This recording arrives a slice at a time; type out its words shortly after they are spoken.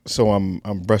So I'm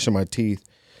brushing my teeth,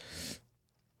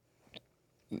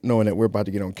 knowing that we're about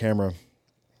to get on camera,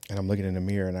 and I'm looking in the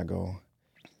mirror and I go,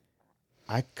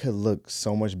 I could look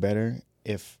so much better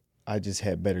if I just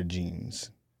had better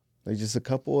jeans. Like just a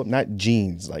couple, not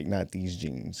jeans, like not these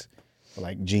jeans, but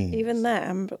like jeans. Even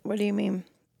that, what do you mean?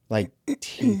 Like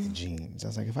teeth jeans. I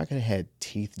was like, if I could have had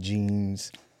teeth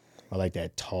jeans or like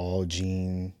that tall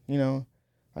jean, you know,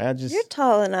 I just. You're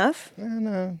tall enough.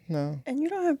 No. And you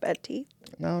don't have bad teeth.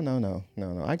 No.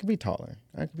 I could be taller.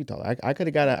 I could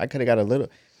have got a little,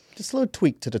 just a little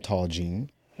tweak to the tall jean.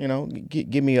 You know,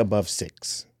 give me above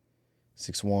 6'1".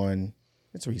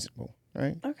 It's reasonable,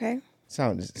 right? Okay.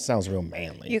 Sounds real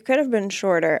manly. You could have been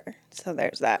shorter, so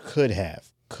there's that. Could have,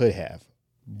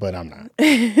 but I'm not.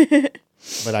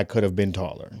 But I could have been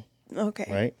taller, Okay.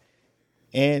 right?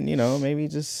 And maybe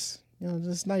just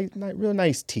nice, real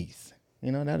nice teeth.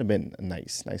 That'd have been a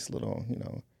nice little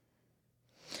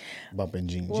bump in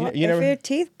jeans. Well, you if your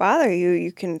teeth bother you,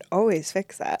 you can always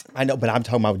fix that. I know, but I'm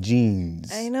talking about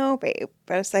jeans. I know, babe.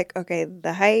 But it's like, okay,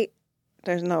 the height,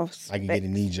 there's no I could get a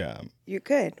knee job. You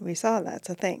could. We saw that's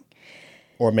a thing.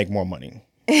 Or make more money.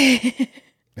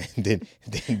 then,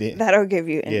 That'll give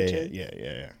you inches.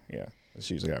 Yeah. That's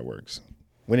usually how it works.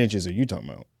 What inches are you talking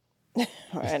about?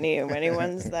 Or any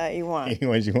ones that you want. Any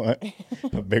ones you want?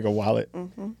 A bigger wallet?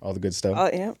 Mm-hmm. All the good stuff? Oh,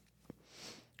 yeah.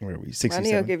 Where are we? 67?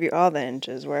 Money will give you all the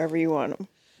inches wherever you want them.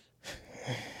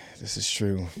 This is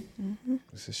true. Mm-hmm.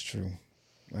 This is true.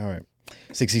 All right.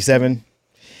 67.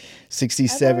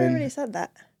 67. I already said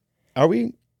that. Are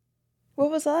we? What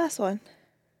was the last one?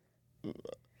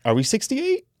 Are we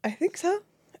 68? I think so.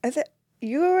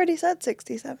 You already said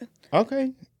 67.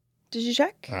 Okay. Did you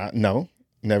check? No,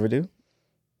 never do.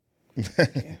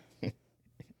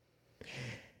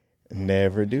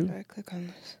 Never do. Do I click on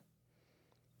this?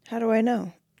 How do I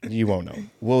know? You won't know.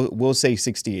 We'll say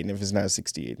 68, and if it's not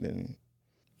 68, then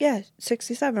Yeah,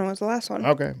 67 was the last one.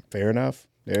 okay, fair enough.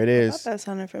 There it I is. thought that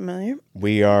sounded familiar.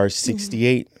 We are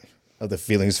 68 of the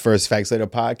Feelings First Facts Later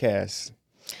podcast.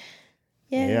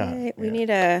 Yay. Yeah, We yeah. need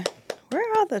a... Where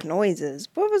are all the noises?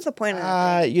 What was the point of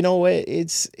that? You know what?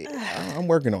 I'm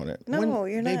working on it. No,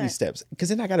 you're baby not. steps. Because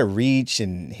then I got to reach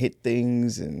and hit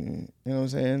things, and you know what I'm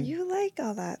saying? You like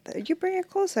all that, though. You bring it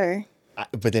closer.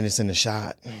 But then it's in the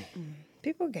shot.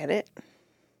 People get it.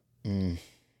 Mm.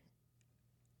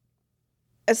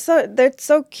 They're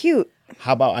so cute.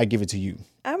 How about I give it to you,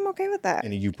 I'm okay with that.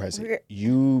 and then you press We're- it?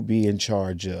 You be in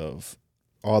charge of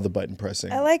all the button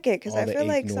pressing. I like it because all I the feel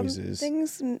like some noises.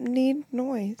 things need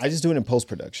noise. I just do it in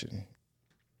post-production.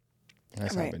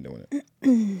 That's how I've Right. been doing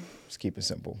it. Just keep it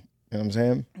simple. You know what I'm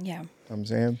saying? Yeah. You know what I'm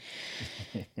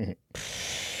saying?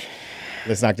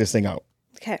 Let's knock this thing out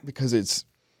Okay. because it's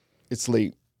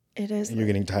late It is. and you're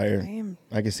getting I tired. am.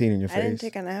 I can see it in your face. I didn't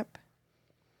take a nap.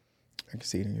 I can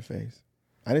see it in your face.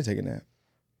 I didn't take a nap.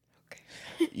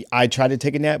 Okay. I tried to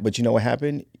take a nap, but you know what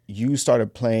happened? You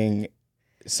started playing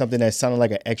something that sounded like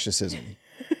an exorcism.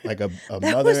 Like a That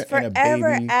mother was and a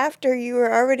forever baby. after you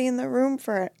were already in the room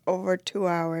for over 2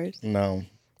 hours. No,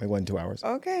 it wasn't 2 hours.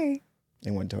 Okay.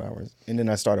 It wasn't 2 hours. And then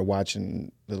I started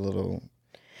watching the little...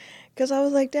 Because I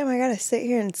was like, damn, I got to sit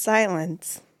here in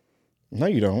silence. No,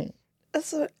 you don't.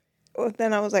 That's what. Well,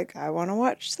 then I was like, I want to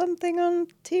watch something on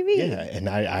TV. Yeah, and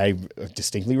I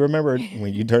distinctly remembered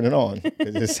when you turned it on. 'Cause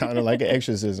it sounded like an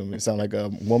exorcism. It sounded like a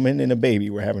woman and a baby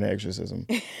were having an exorcism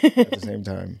at the same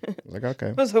time. I was like, okay.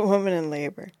 It was a woman in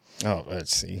labor. Oh,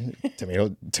 let's see.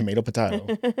 Tomato, potato.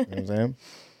 You know what I'm saying?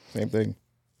 Same thing.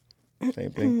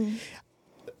 Same thing.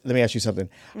 Let me ask you something.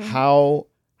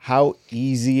 How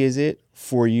easy is it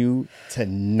for you to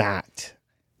not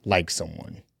like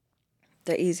someone?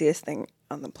 The easiest thing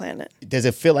on the planet. Does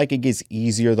it feel like it gets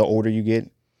easier the older you get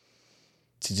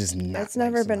to just not It's like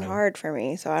never been somebody? hard for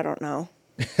me, so I don't know.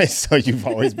 So you've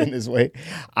always been this way.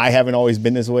 I haven't always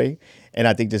been this way. And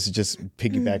I think this is just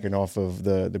piggybacking off of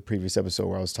the previous episode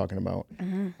where I was talking about,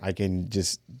 I can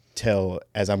just tell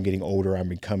as I'm getting older, I'm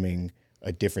becoming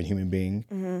a different human being.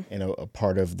 And a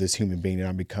part of this human being that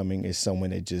I'm becoming is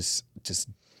someone that just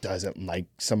doesn't like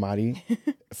somebody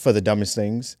for the dumbest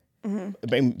things. I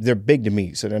mean, they're big to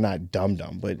me, so they're not dumb,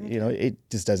 but it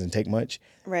just doesn't take much.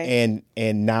 Right.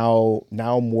 And now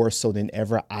more so than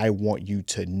ever, I want you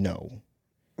to know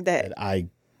that I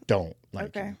don't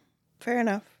like Okay. you. Fair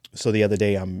enough. So the other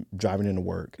day I'm driving into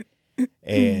work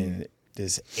and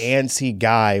this antsy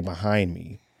guy behind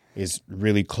me is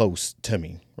really close to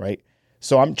me, right?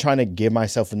 So I'm trying to give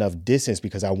myself enough distance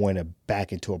because I want to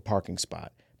back into a parking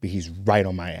spot, but he's right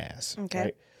on my ass. Okay.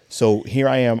 Right? So here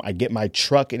I am. I get my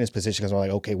truck in his position because I'm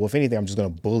like, okay, well, if anything, I'm just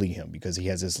going to bully him because he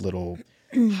has this little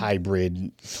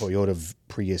hybrid Toyota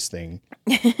Prius thing.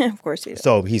 Of course he does.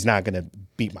 So he's not going to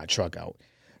beat my truck out.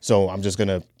 So I'm just going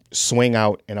to swing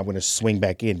out and I'm going to swing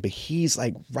back in. But he's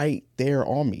like right there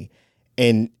on me.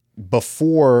 And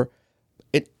before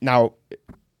it, now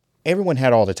everyone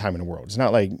had all the time in the world. It's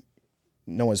not like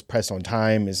no one's pressed on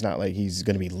time. It's not like he's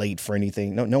going to be late for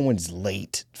anything. No one's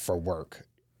late for work.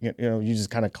 You know, you just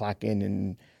kind of clock in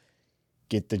and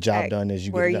get the job done as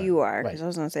you where get it done. you are. Right. Because I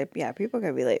was going to say, yeah, people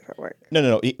can be late for work.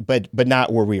 No, but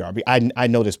not where we are. I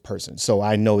know this person, so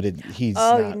I know that he's.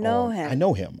 Oh, not you know on. him. I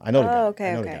know him. I know the guy. Okay,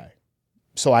 I know okay. the guy.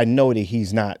 So I know that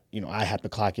he's not. You know, I have to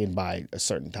clock in by a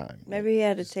certain time. Maybe he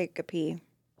had to take a pee.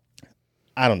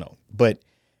 I don't know, but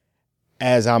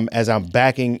as I'm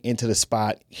backing into the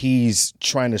spot, he's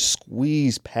trying to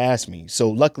squeeze past me.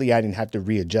 So luckily, I didn't have to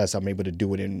readjust. I'm able to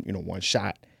do it in one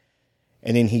shot.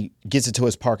 And then he gets into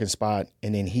his parking spot,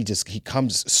 and then he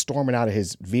comes storming out of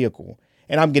his vehicle.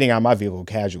 And I'm getting out of my vehicle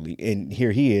casually. And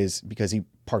here he is, because he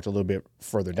parked a little bit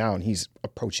further down. He's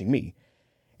approaching me.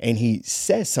 And he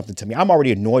says something to me. I'm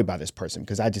already annoyed by this person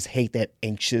because I just hate that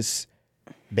anxious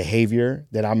behavior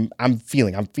that I'm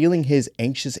feeling. I'm feeling his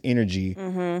anxious energy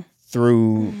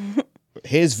through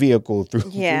his vehicle,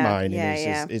 through mine.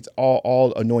 And it's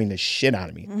all annoying the shit out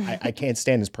of me. I can't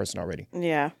stand this person already.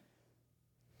 Yeah.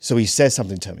 So he says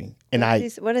something to me, and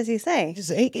What does he say? just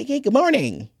say, hey, good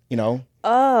morning,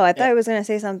 Oh, I thought he was going to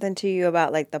say something to you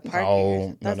about like the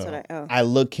parking. No. What I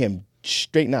look him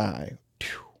straight in the eye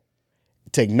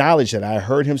to acknowledge that I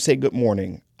heard him say good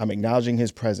morning. I'm acknowledging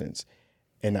his presence,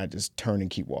 and I just turn and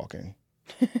keep walking.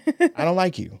 I don't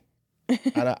like you.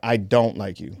 I don't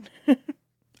like you.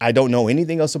 I don't know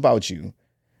anything else about you.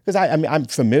 Because I'm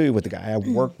familiar with the guy. I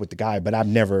work with the guy, but I've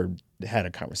never had a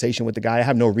conversation with the guy. I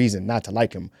have no reason not to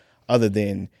like him other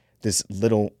than this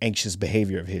little anxious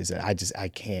behavior of his that I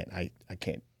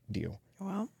can't deal.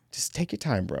 Well, just take your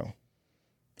time, bro.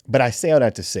 But I say all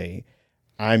that to say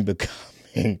I'm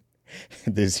becoming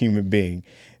this human being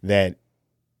that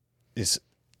is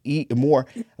more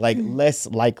like less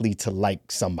likely to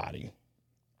like somebody,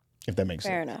 if that makes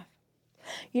fair sense. enough.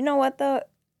 You know what though?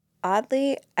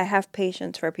 Oddly, I have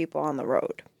patience for people on the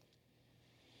road.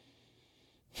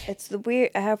 It's the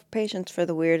weird. I have patience for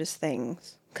the weirdest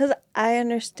things because I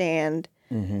understand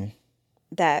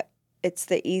that it's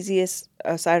the easiest,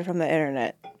 aside from the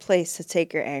internet, place to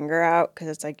take your anger out because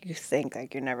it's like you think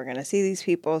like you're never gonna see these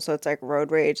people, so it's like road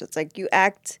rage. It's like you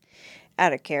act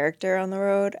out of character on the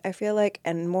road. I feel like,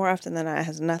 and more often than not, it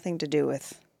has nothing to do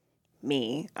with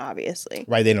me, obviously.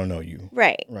 Right? They don't know you.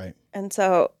 Right. Right. And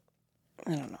so,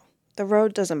 I don't know. The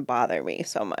road doesn't bother me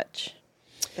so much.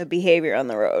 The behavior on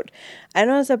the road. I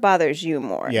notice it bothers you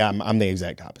more. Yeah, I'm the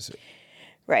exact opposite.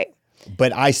 Right.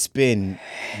 But I spend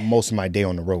most of my day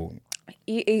on the road.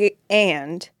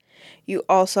 And you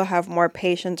also have more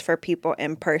patience for people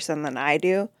in person than I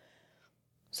do.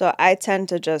 So I tend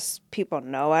to just, people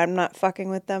know I'm not fucking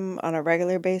with them on a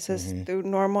regular basis through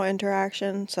normal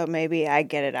interaction. So maybe I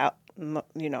get it out,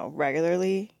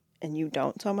 regularly and you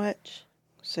don't so much.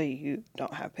 So you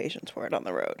don't have patience for it on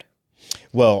the road.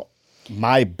 Well,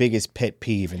 my biggest pet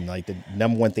peeve and like the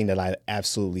number one thing that I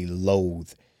absolutely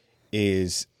loathe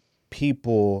is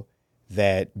people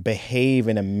that behave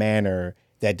in a manner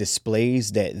that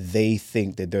displays that they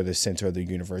think that they're the center of the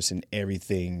universe and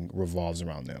everything revolves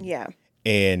around them. Yeah.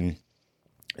 And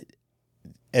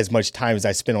as much time as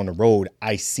I spend on the road,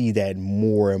 I see that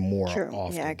more and more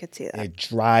often. Yeah, I could see that. It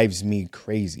drives me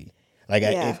crazy. Like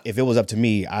if it was up to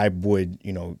me, I would,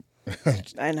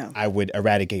 I know. I would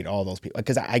eradicate all those people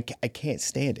because I can't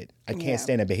stand it. I can't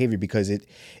stand that behavior because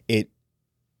it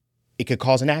could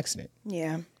cause an accident.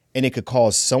 Yeah. And it could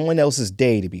cause someone else's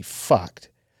day to be fucked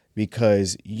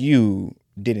because you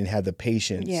didn't have the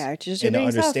patience and the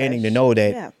understanding to know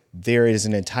that there is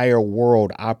an entire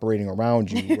world operating around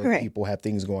you where people have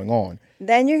things going on.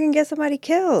 Then you can get somebody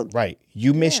killed. Right.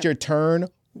 You missed your turn.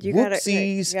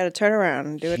 Whoopsies. You gotta turn around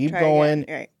and do it. Keep going.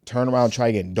 Again. Right. Turn around, try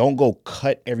again. Don't go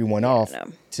cut everyone off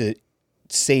to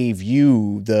save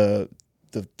you the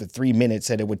 3 minutes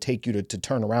that it would take you to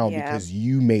turn around because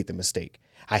you made the mistake.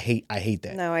 I hate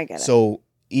that. No, I get it. So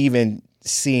even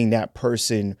seeing that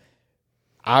person,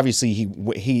 obviously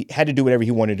he had to do whatever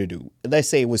he wanted to do. Let's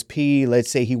say it was pee. Let's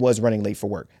say he was running late for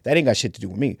work. That ain't got shit to do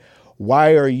with me.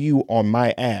 Why are you on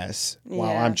my ass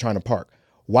while I'm trying to park?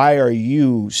 Why are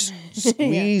you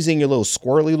squeezing your little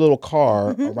squirrely little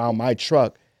car around my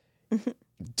truck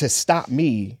to stop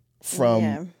me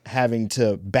from having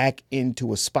to back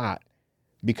into a spot?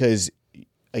 Because,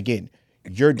 again,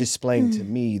 you're displaying to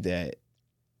me that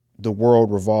the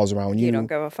world revolves around you. You don't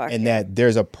give a fuck. And that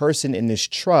there's a person in this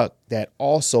truck that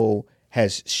also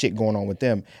has shit going on with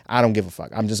them, I don't give a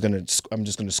fuck. I'm just gonna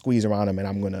squeeze around them, and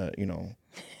I'm gonna,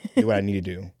 do what I need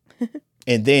to do.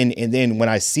 And then when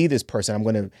I see this person, I'm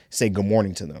gonna say good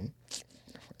morning to them.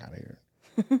 Out of here,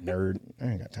 nerd. I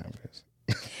ain't got time for this.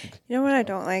 You know what I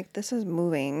don't like? This is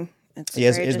moving. It's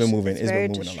been moving. It's very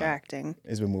been moving distracting. A lot.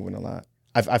 It's been moving a lot.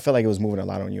 I felt like it was moving a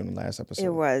lot on you in the last episode. It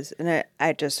was, and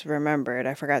I just remembered.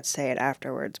 I forgot to say it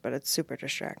afterwards, but it's super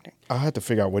distracting. I'll have to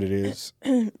figure out what it is.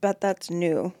 But that's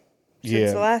new.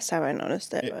 Since the last time I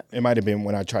noticed it. It might have been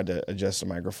when I tried to adjust the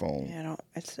microphone. Yeah,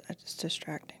 it's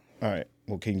distracting. All right.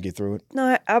 Well, can you get through it?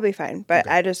 No, I'll be fine. But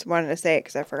okay. I just wanted to say it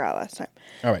because I forgot last time.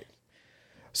 All right.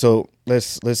 So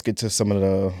let's get to some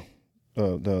of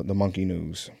the monkey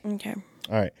news. Okay.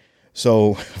 All right.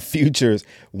 So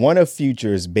one of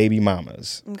Future's baby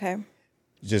mamas. Okay.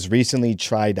 Just recently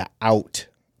tried to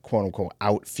quote unquote,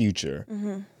 out Future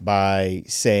by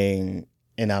saying,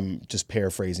 and I'm just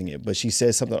paraphrasing it, but she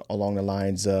said something along the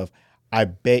lines of, "I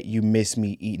bet you miss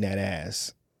me eating that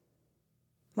ass."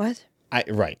 What?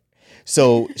 Right.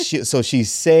 So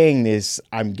she's saying this,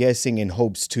 I'm guessing, in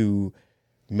hopes to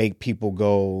make people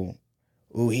go,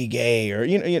 "Ooh, he gay," or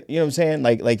you know what I'm saying?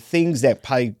 Like things that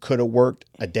probably could have worked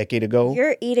a decade ago.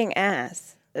 You're eating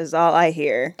ass is all I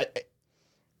hear.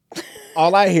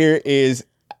 All I hear is,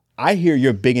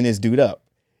 you're bigging this dude up.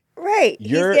 Right.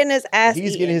 He's getting his ass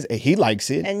He's eaten. getting he likes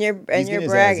it. And you're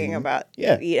bragging about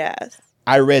you eat ass.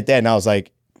 I read that and I was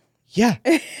like, yeah,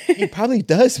 he probably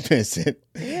does miss it.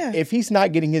 Yeah. If he's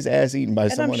not getting his ass eaten by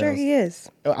someone else. I'm sure he is.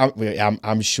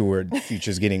 I'm sure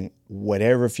Future's getting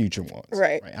whatever Future wants.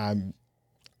 Right.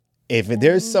 If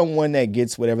there's someone that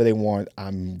gets whatever they want,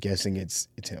 I'm guessing it's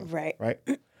him. Right. Right.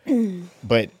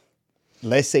 But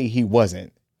let's say he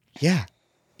wasn't. Yeah,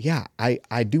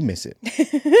 I do miss it.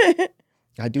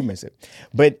 I do miss it.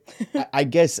 But I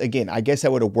guess that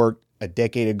would have worked a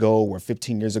decade ago or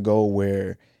 15 years ago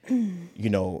where,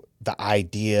 the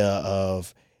idea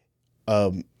of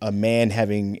a man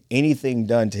having anything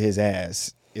done to his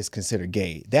ass is considered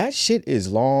gay. That shit is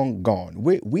long gone.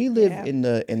 We live in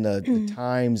the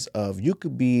times of you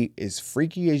could be as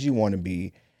freaky as you want to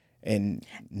be and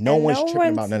no one's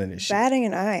tripping about none of this shit. Batting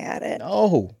an eye at it.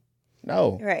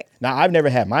 No. Right. Now, I've never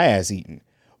had my ass eaten,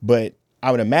 but I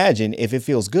would imagine if it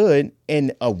feels good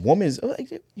and a woman's...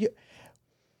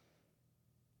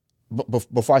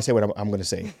 Before I say what I'm going to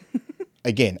say,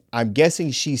 again, I'm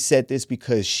guessing she said this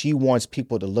because she wants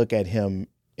people to look at him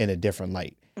in a different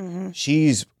light. Mm-hmm.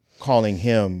 She's calling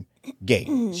him gay.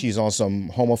 She's on some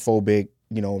homophobic,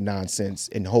 nonsense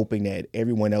and hoping that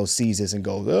everyone else sees this and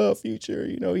goes, "Oh, Future,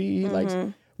 he likes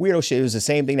weirdo shit." It was the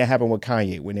same thing that happened with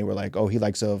Kanye when they were like, "Oh, he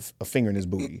likes a finger in his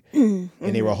booty." And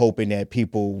they were hoping that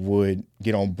people would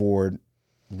get on board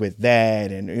with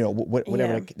that and,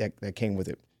 whatever that came with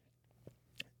it.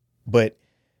 But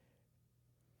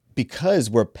because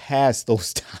we're past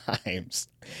those times,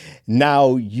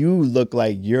 now you look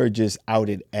like you're just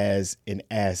outed as an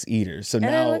ass eater. So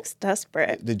now it looks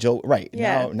desperate. The joke, right?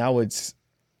 Yeah. Now it's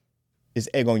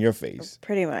egg on your face.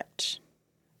 Pretty much,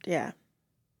 yeah.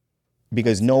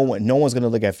 Because no one's gonna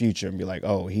look at Future and be like,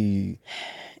 "Oh, he."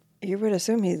 You would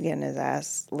assume he's getting his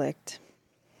ass licked.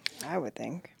 I would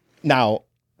think. Now,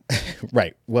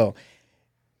 right? Well,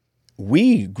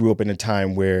 we grew up in a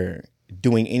time where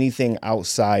doing anything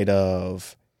outside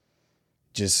of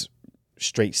just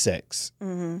straight sex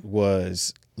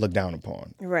was looked down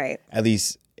upon. Right. At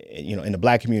least, in the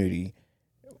Black community,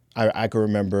 I can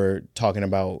remember talking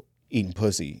about eating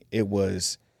pussy. It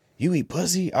was, "You eat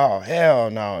pussy? Oh,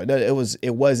 hell no."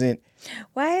 It wasn't.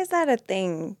 Why is that a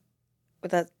thing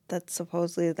that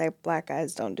supposedly like Black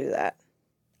guys don't do that?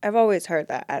 I've always heard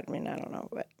that. I mean, I don't know,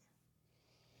 but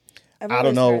I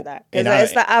don't know. Heard that.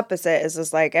 It's the opposite. It's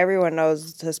just like everyone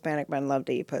knows Hispanic men love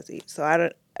to eat pussy. So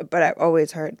but I've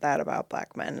always heard that about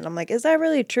Black men. And I'm like, is that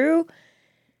really true?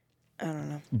 I don't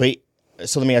know. But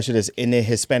so let me ask you this. In the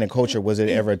Hispanic culture, was it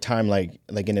ever a time like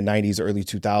in the 90s, early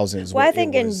 2000s? Well, I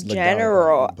think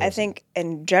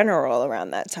in general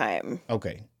around that time.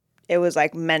 Okay. It was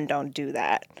like men don't do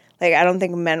that. Like, I don't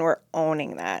think men were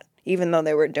owning that, even though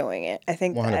they were doing it. I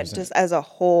think that just as a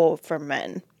whole for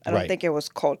men. I don't think it was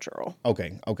cultural.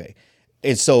 Okay.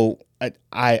 And so I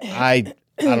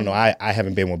don't know. I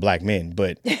haven't been with Black men,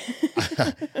 but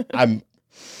I'm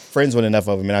friends with enough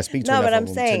of them, and I speak to enough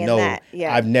of them to know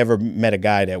I've never met a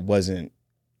guy that was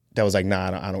like,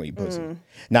 "Nah, I don't eat pussy."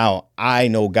 Now, I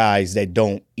know guys that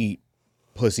don't eat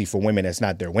pussy for women that's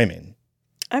not their women.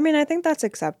 I mean, I think that's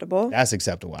acceptable. That's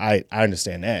acceptable. I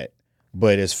understand that.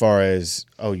 But as far as,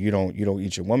 "Oh, you don't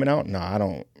eat your woman out?" No, I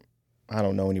don't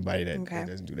know anybody that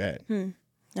doesn't do that. I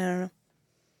don't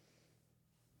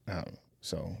know.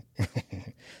 So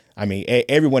I mean,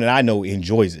 everyone that I know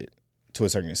enjoys it to a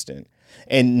certain extent.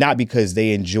 And not because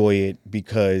they enjoy it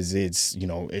because it's,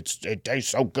 it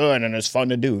tastes so good and it's fun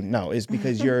to do. No, it's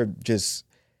because you're just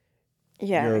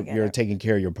you're taking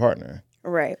care of your partner.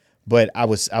 Right. But I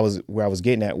was where I was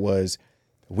getting at was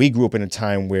we grew up in a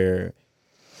time where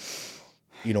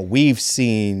we've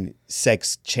seen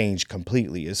sex change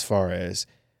completely as far as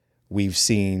we've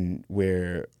seen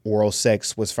where oral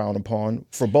sex was frowned upon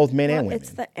for both men and women.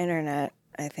 It's the internet,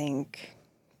 I think.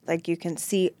 Like you can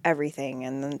see everything,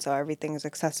 and then so everything's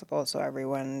accessible. So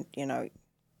everyone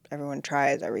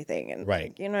tries everything, and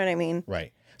right. You know what I mean?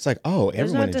 Right. It's like, oh,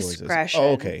 everyone enjoys discretion. this.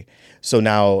 Oh, okay. So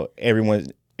now everyone's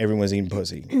eating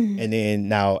pussy, and then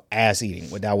now ass eating.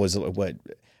 That was probably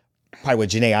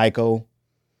with Jhené Aiko.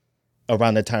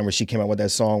 Around that time where she came out with that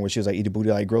song where she was like, eat the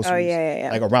booty like groceries. Oh, yeah.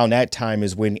 Like around that time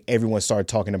is when everyone started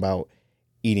talking about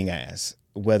eating ass.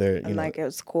 Whether, like it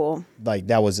was cool. Like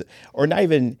that was, or not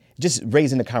even just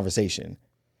raising the conversation.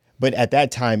 But at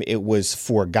that time, it was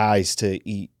for guys to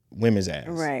eat women's ass.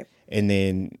 Right. And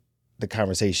then the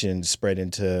conversation spread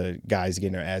into guys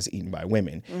getting their ass eaten by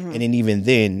women. And then even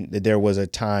then, there was a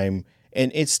time, and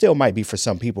it still might be for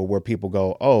some people, where people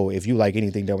go, "Oh, if you like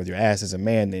anything done with your ass as a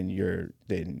man,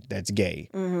 then that's gay,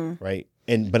 right?"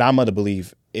 But I'm of the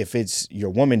belief if it's your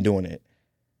woman doing it,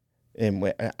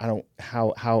 and I don't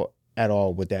how at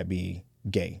all would that be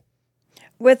gay?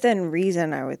 Within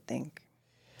reason, I would think.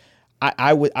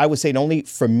 I would say the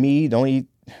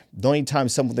only time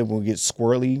something will get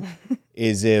squirrely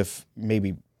is if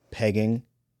maybe pegging,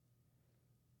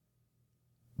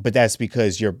 but that's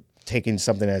because you're taking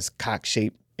something that's cock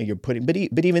shaped and you're putting, but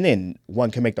even then, one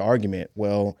can make the argument,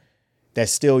 well,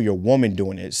 that's still your woman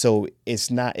doing it. So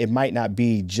it might not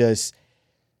be just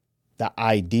the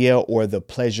idea or the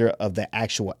pleasure of the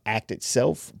actual act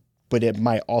itself, but it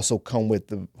might also come with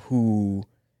the who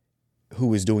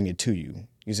is doing it to you.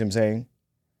 You see what I'm saying?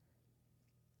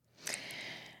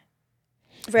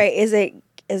 Right. Is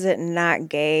it not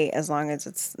gay as long as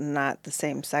it's not the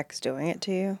same sex doing it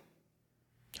to you?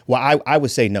 Well, I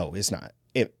would say no, it's not.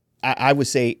 I would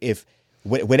say if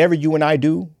whatever you and I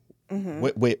do,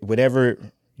 whatever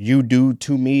you do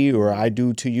to me or I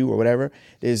do to you or whatever,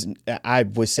 I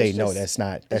would say no, that's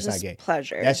not gay.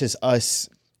 Pleasure. That's just us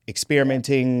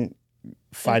experimenting,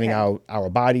 finding out our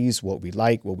bodies, what we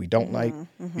like, what we don't like.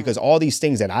 Because all these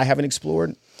things that I haven't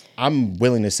explored, I'm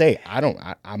willing to say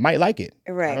I might like it.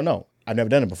 Right. I don't know. I've never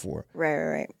done it before.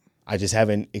 Right. I just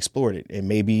haven't explored it. And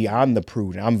maybe I'm the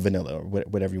prude, I'm vanilla, or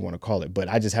whatever you want to call it. But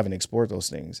I just haven't explored those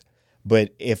things.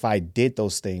 But if I did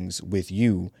those things with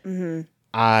you,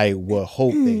 I would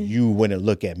hope that you wouldn't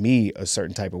look at me a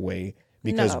certain type of way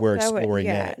because we're exploring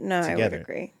that together. I would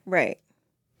agree. Right.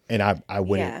 And I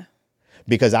wouldn't.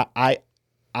 Because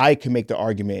I can make the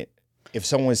argument if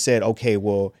someone said, okay,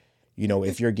 well,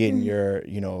 if you're getting your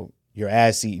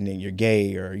ass eaten and you're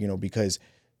gay or, because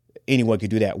anyone could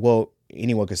do that. Well,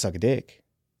 anyone could suck a dick.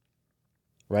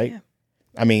 Right? Yeah.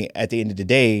 I mean, at the end of the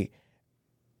day,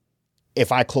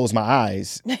 if I close my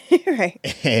eyes right.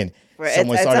 and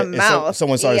someone started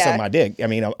sucking my dick, I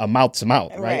mean, a mouth's a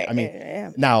mouth, right? Right. I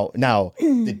mean, now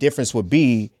the difference would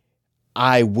be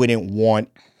I wouldn't want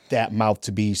that mouth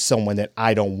to be someone that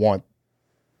I don't want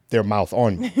their mouth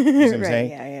on me. You know what I'm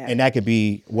saying? Yeah. And that could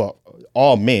be, well,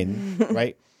 all men,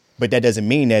 right? But that doesn't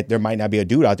mean that there might not be a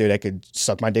dude out there that could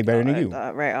suck my dick better than you.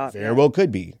 Right. Very well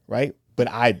could be, right? But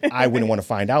I wouldn't want to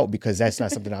find out because that's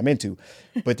not something I'm into.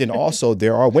 But then also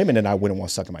there are women that I wouldn't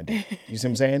want sucking my dick. You see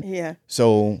what I'm saying? Yeah.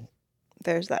 So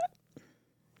there's that.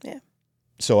 Yeah.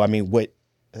 So I mean, what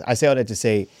I say all that to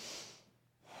say,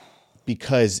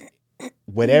 because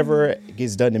whatever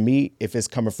gets done to me, if it's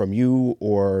coming from you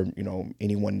or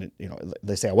anyone,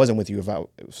 let's say I wasn't with you, if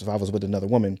I was with another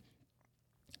woman,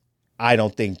 I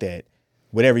don't think that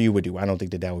whatever you would do, I don't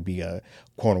think that would be a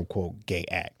quote unquote gay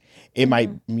act. It might,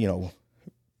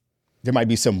 there might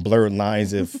be some blurred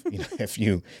lines if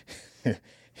you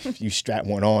strap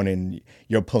one on and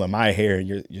you're pulling my hair and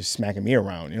you're smacking me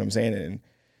around, you know what I'm saying?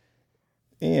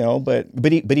 And but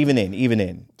even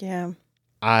then, yeah,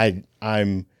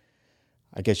 I'm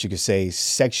I guess you could say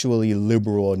sexually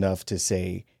liberal enough to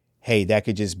say, hey, that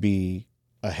could just be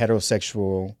a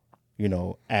heterosexual,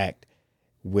 act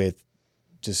with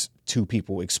just two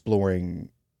people exploring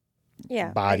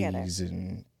bodies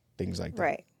and things like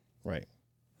that. Right.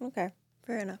 Okay.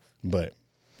 Fair enough. But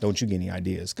don't you get any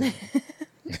ideas? No,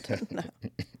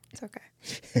 it's okay.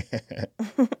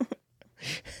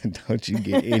 Don't you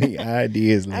get any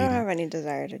ideas, lady? I don't have any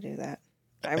desire to do that.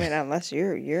 I mean, unless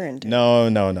you're into it. No.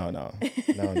 No,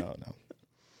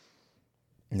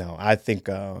 I think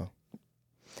I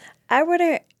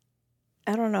wouldn't.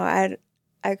 I don't know.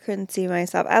 I couldn't see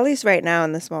myself, at least right now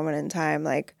in this moment in time,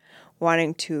 like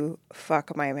wanting to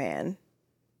fuck my man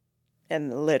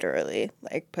and literally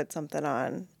like put something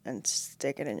on and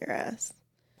stick it in your ass.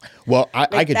 Well, I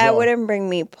Like could that draw. wouldn't bring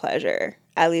me pleasure,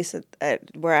 at least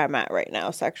at where I'm at right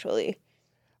now sexually.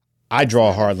 I draw a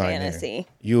Not a hard line there. fantasy.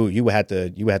 You would have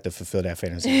to fulfill that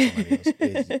fantasy with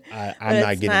somebody else. I'm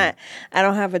not getting it. I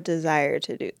don't have a desire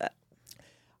to do that.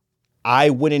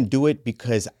 I wouldn't do it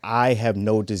because I have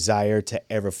no desire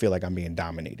to ever feel like I'm being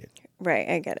dominated. Right,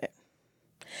 I get it.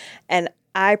 And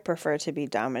I prefer to be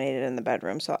dominated in the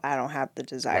bedroom, so I don't have the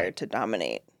desire to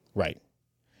dominate. Right.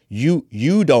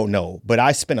 You don't know, but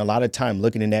I spend a lot of time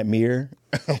looking in that mirror,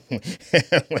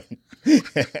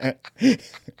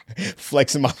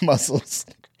 flexing my muscles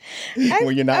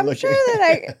when you're not I'm looking.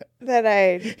 sure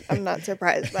I'm not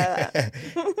surprised by that.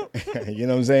 You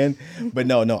know what I'm saying? But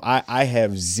no, I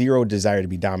have zero desire to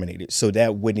be dominated, so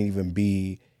that wouldn't even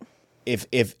be. If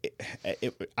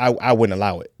I wouldn't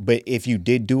allow it, but if you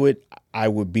did do it, I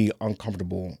would be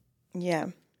uncomfortable. Yeah.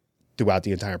 Throughout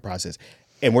the entire process.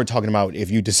 And we're talking about if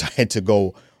you decide to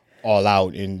go all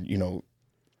out and,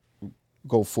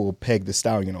 go full peg the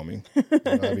stallion on me.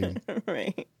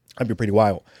 Right. I'd be pretty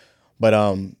wild. But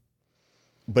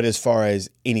as far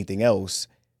as anything else,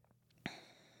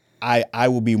 I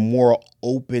will be more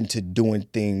open to doing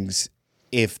things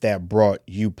if that brought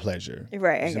you pleasure.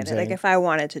 Right, I get it. Like if I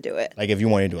wanted to do it. Like if you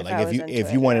wanted to do it. Like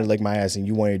if you wanted to lick my ass and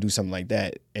you wanted to do something like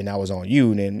that and I was on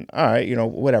you, then all right,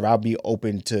 whatever. I'll be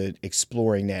open to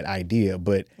exploring that idea.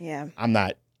 But yeah.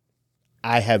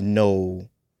 I have no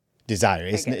desire.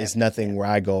 It's nothing where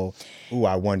I go, ooh,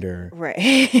 I wonder.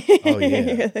 Right. Oh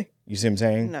yeah. You see what I'm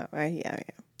saying? No, yeah.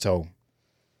 So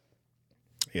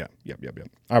yeah. Yep.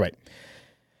 All right.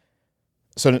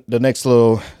 So the next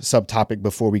little subtopic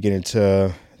before we get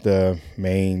into the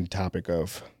main topic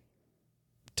of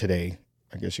today,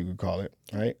 I guess you could call it,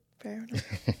 right? Fair enough.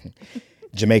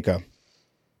 Jamaica.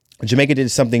 Jamaica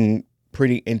did something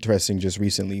pretty interesting just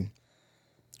recently.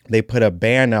 They put a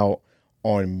ban out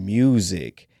on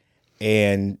music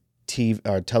and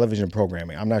television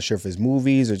programming. I'm not sure if it's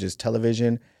movies or just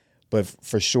television, but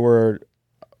for sure,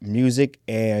 music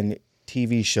and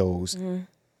TV shows. Mm-hmm.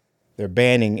 They're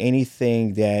banning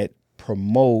anything that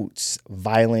promotes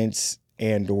violence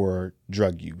and or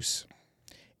drug use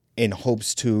in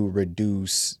hopes to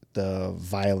reduce the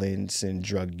violence and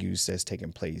drug use that's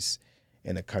taking place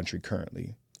in the country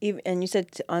currently. And you said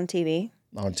on TV?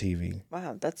 On TV.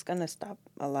 Wow, that's going to stop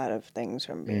a lot of things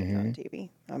from being on TV,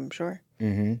 I'm sure.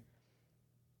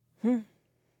 Mm-hmm.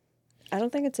 I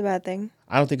don't think it's a bad thing.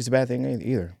 I don't think it's a bad thing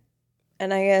either.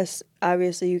 And I guess,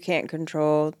 obviously, you can't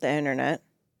control the internet.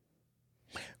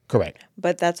 Correct.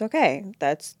 But that's okay.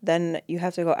 Then you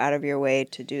have to go out of your way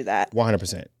to do that.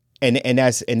 100%. And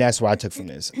that's what I took from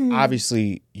this.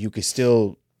 Obviously, you could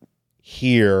still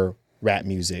hear rap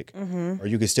music, or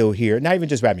you could still hear not even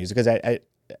just rap music. Because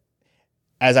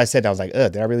as I said, I was like,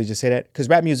 did I really just say that? Because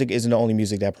rap music isn't the only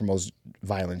music that promotes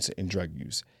violence and drug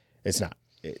use. It's not.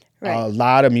 Right. A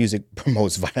lot of music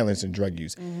promotes violence and drug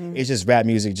use. It's just rap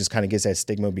music just kind of gets that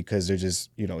stigma because they're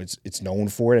just, it's known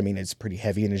for it. I mean, it's pretty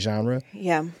heavy in the genre.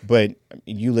 Yeah. But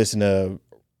you listen to,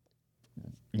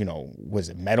 was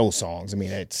it metal songs? I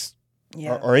mean, it's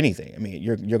or anything. I mean,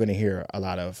 you're going to hear a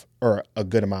lot of or a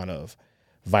good amount of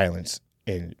violence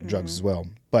and drugs as well.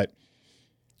 But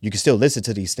you can still listen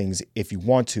to these things if you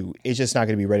want to. It's just not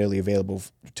going to be readily available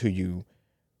to you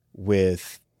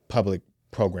with public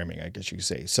programming, I guess you could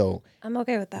say. So I'm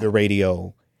okay with that. The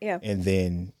radio, yeah, and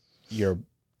then your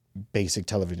basic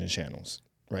television channels,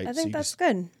 right? I think that's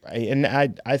good. Right? And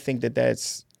I think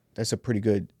that's a pretty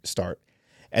good start.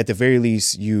 At the very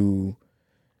least, you're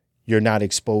not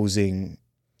exposing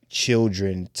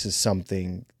children to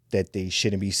something that they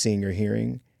shouldn't be seeing or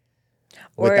hearing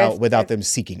without them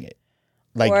seeking it.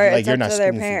 Like you're not spoon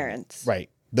feeding their parents, right?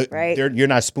 Right. You're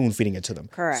not spoon feeding it to them.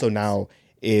 Correct. So now,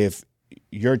 if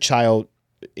your child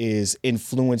is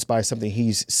influenced by something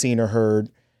he's seen or heard,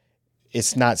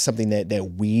 it's not something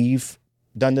that we've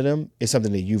done to them. It's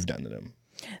something that you've done to them.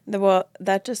 Well,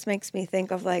 that just makes me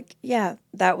think of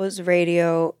that was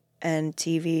radio and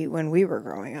TV when we were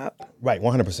growing up. Right,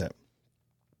 100%.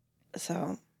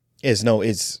 So.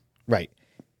 It's right.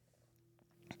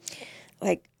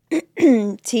 Like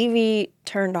TV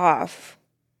turned off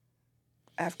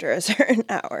after a certain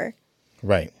hour.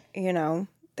 Right.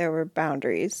 There were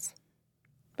boundaries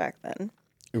back then.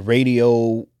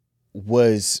 Radio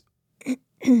was,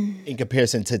 in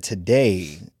comparison to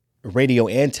today, radio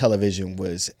and television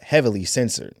was heavily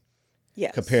censored.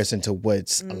 Yes. Comparison to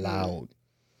what's allowed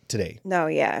today. No,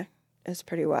 yeah. It's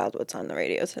pretty wild what's on the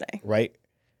radio today. Right?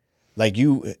 Like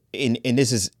you, and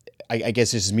this is, I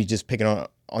guess this is me just picking on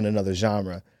another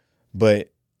genre, but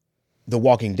The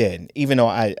Walking Dead, even though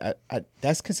I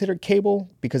that's considered cable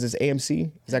because it's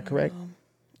AMC. Is that correct?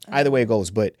 Either way it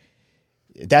goes, but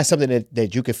that's something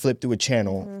that you could flip through a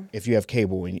channel if you have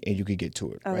cable and you could get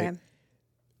to it, Okay. right?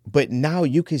 But now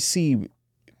you can see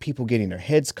people getting their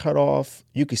heads cut off.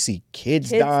 You can see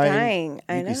kids dying.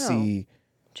 I You know. can see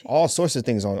all sorts of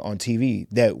things on TV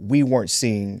that we weren't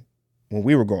seeing when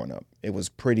we were growing up. It was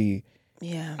pretty,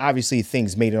 Yeah. obviously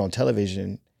things made it on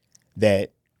television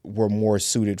that were more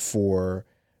suited for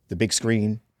the big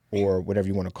screen or whatever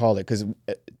you want to call it. Because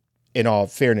in all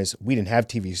fairness, we didn't have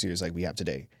TV series like we have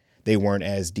today. They weren't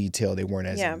as detailed. They weren't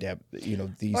as in depth. You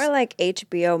know, these. Or like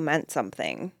HBO meant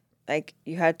something. Like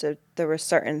you had to, there were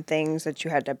certain things that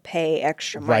you had to pay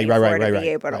extra money to be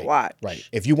able to watch. Right.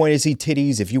 If you wanted to see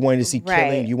titties, if you wanted to see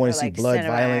killing, you wanted to see like blood, Cinemax,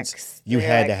 violence, you they're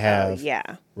had like, to have.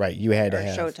 yeah. Right. You had Or to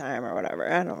have. Showtime or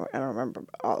whatever. I don't remember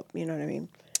all. You know what I mean?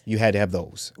 You had to have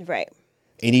those. Right.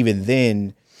 And even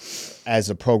then, as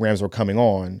the programs were coming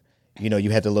on, you know, you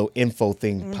had the little info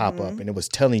thing pop up, and it was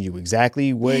telling you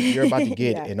exactly what you're about to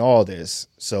get in all this.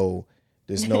 So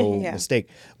there's no mistake.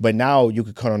 But now you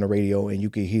could cut on the radio and you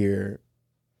could hear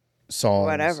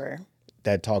songs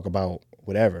that talk about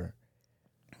whatever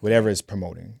is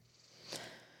promoting.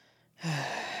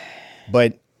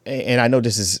 But and I know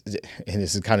this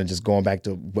is kind of just going back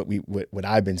to what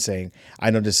I've been saying. I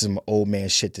know this is some old man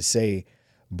shit to say,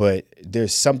 but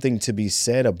there's something to be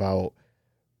said about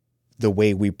the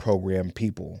way we program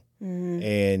people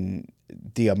and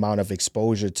the amount of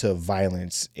exposure to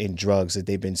violence and drugs that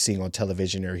they've been seeing on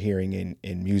television or hearing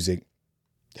in music.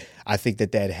 I think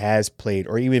that has played,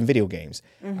 or even video games,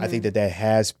 I think that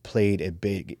has played a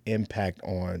big impact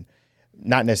on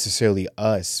not necessarily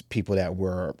us, people that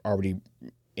were already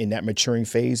in that maturing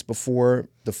phase before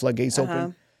the floodgates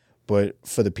open, but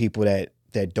for the people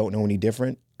that don't know any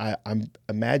different. I'm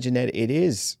imagine that it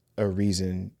is a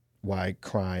reason why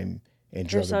crime and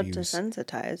drug abuse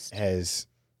desensitized has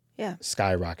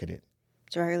skyrocketed.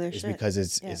 It's regular It's shit. because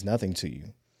it's nothing to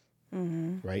you,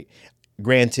 right?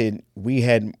 Granted, we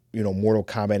had Mortal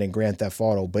Kombat and Grand Theft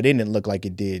Auto, but it didn't look like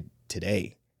it did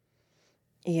today.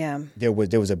 Yeah, there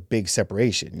was a big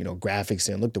separation. Graphics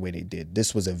didn't look the way they did.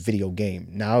 This was a video game.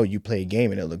 Now you play a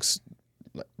game and it looks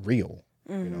real.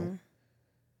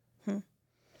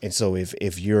 And so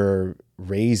if you're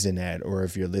raised in that, or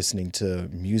if you're listening to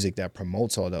music that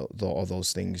promotes all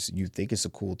those things, you think it's a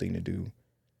cool thing to do.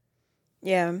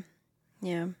 Yeah.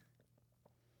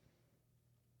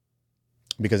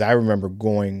 Because I remember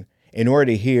going, in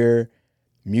order to hear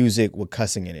music with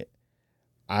cussing in it,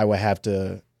 I would have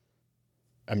to,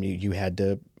 you had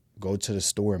to go to the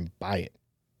store and buy it.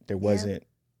 There wasn't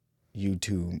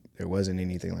YouTube. There wasn't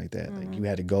anything like that. Like you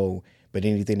had to go, but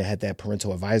anything that had that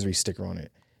parental advisory sticker on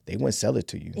it, they wouldn't sell it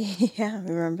to you. Yeah,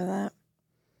 remember that?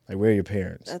 Like, where are your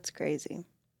parents? That's crazy.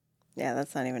 Yeah,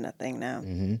 that's not even a thing now.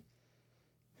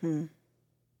 Can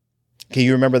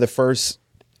you remember the first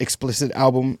explicit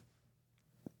album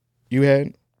you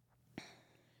had?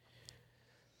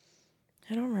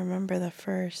 I don't remember the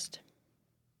first.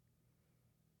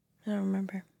 I don't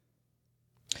remember.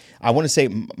 I want to say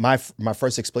my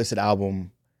first explicit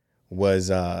album was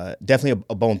definitely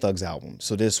a Bone Thugs album.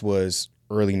 So this was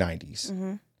early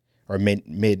 90s or mid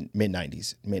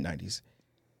 90s.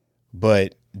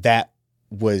 But that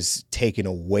was taken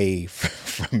away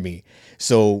from me.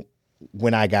 So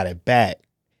when I got it back,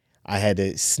 I had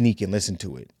to sneak and listen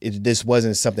to it. This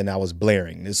wasn't something I was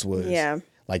blaring. This was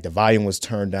like the volume was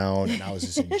turned down and I was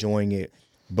just enjoying it.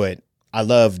 But I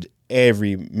loved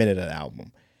every minute of the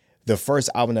album. The first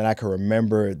album that I can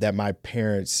remember that my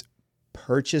parents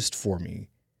purchased for me,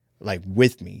 like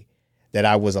with me, that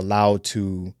I was allowed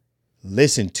to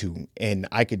listen to, and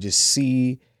I could just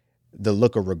see the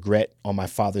look of regret on my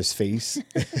father's face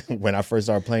when I first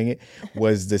started playing it,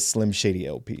 was the Slim Shady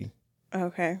LP.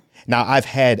 Okay. Now, I've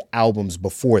had albums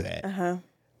before that,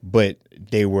 but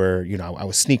they were, I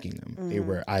was sneaking them. They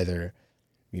were either,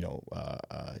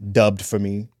 dubbed for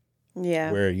me,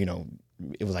 where,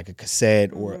 it was like a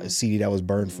cassette or a CD that was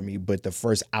burned for me. But the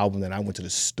first album that I went to the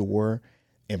store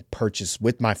and purchased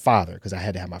with my father, because I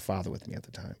had to have my father with me at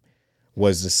the time,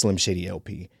 was the Slim Shady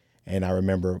LP. And I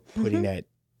remember putting that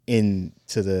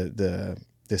into the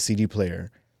CD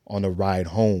player on the ride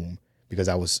home because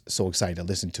I was so excited to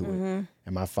listen to it.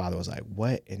 And my father was like,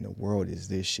 what in the world is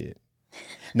this shit?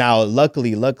 Now,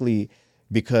 luckily,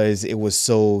 because it was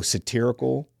so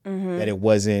satirical that it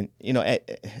wasn't,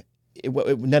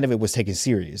 none of it was taken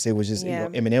serious. It was just,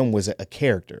 Eminem was a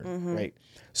character, right?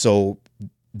 So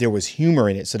there was humor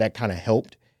in it, so that kind of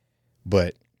helped.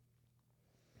 But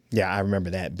Yeah, I remember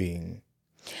that being.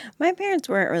 My parents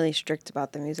weren't really strict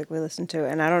about the music we listened to,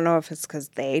 and I don't know if it's because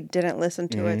they didn't listen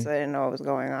to it, so they didn't know what was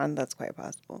going on. That's quite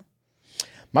possible.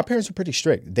 My parents were pretty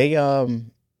strict. They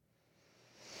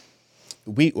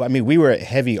we were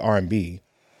heavy R&B.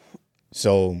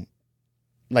 So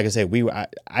like I said,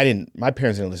 my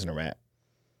parents didn't listen to rap.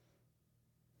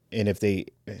 And if they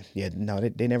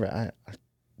never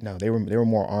they were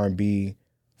more R&B,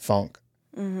 funk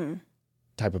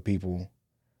type of people.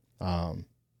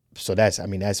 So that's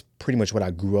pretty much what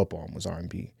I grew up on was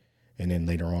R&B. And then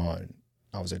later on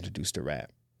I was introduced to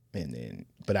rap. And then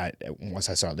once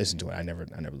I started listening to it, I never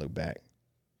looked back.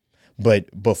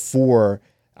 But before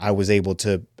I was able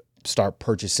to start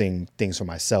purchasing things for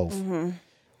myself,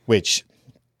 which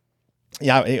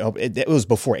it was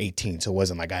before 18, so it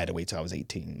wasn't like I had to wait till I was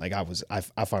 18. Like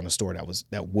I found a store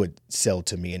that would sell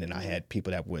to me, and then I had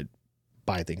people that would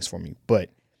buy things for me.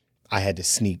 But I had to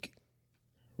sneak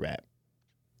rap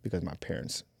because my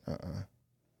parents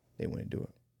they wouldn't do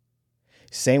it.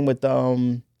 Same with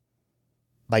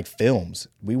like films.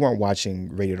 We weren't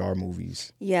watching rated R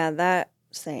movies. Yeah, that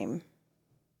same.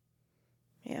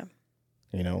 Yeah.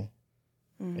 You know,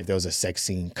 if there was a sex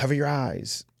scene, cover your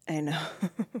eyes. I know.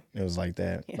 It was like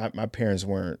that. Yeah. My parents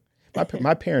weren't.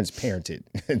 My parents parented.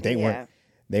 They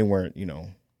weren't. You know,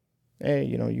 hey,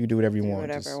 you know, you do whatever you want.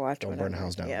 Whatever, just watch don't whatever. burn the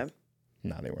house down. Yeah.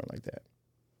 No, they weren't like that.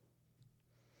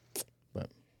 But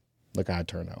look how it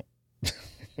turned out.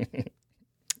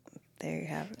 There you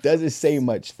have it. Doesn't say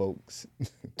much, folks.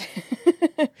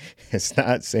 It's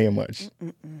not saying much.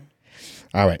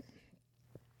 All right.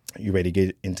 You ready to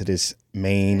get into this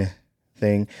main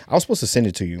thing? I was supposed to send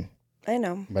it to you. I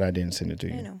know. But I didn't send it to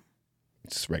you. I know.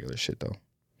 It's regular shit, though.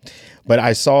 But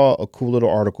I saw a cool little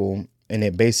article, and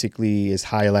it basically is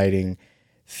highlighting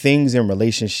things in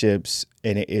relationships,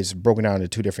 and it is broken down into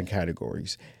two different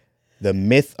categories. The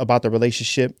myth about the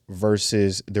relationship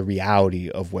versus the reality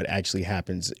of what actually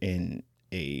happens in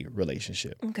a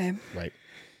relationship. Okay. Right.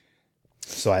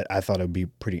 So I thought it would be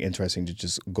pretty interesting to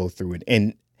just go through it.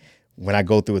 And when I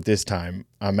go through it this time,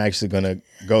 I'm actually going to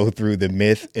go through the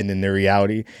myth and then the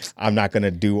reality. I'm not going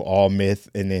to do all myth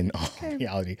and then all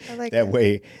reality. I like that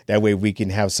way we can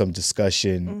have some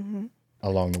discussion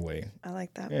along the way. I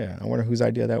like that. Yeah. I wonder whose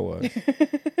idea that was.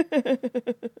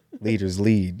 Leaders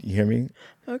lead. You hear me?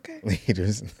 Okay.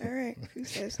 Leaders. All right. Who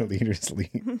says so? Leaders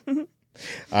lead.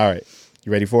 All right.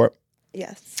 You ready for it?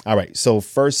 Yes. All right. So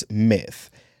first myth.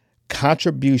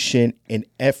 Contribution and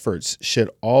efforts should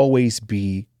always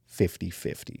be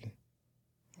 50-50.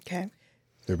 Okay.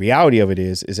 The reality of it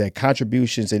is that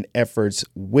contributions and efforts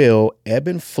will ebb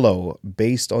and flow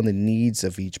based on the needs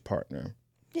of each partner.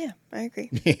 Yeah, I agree.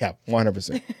 Yeah,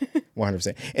 100%.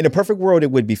 100%. In a perfect world,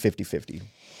 it would be 50-50.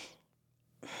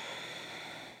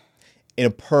 In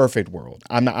a perfect world.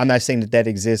 I'm not saying that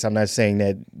exists. I'm not saying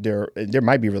that there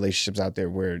might be relationships out there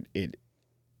where it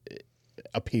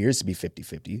appears to be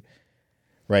 50-50,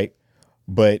 right?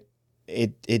 But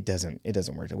it doesn't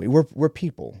work that way. We're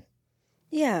people.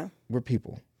 Yeah. We're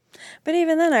people. But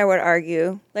even then I would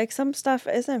argue like some stuff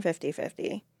isn't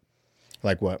 50-50.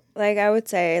 Like what? Like I would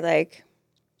say like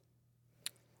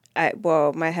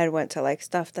my head went to like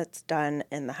stuff that's done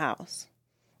in the house.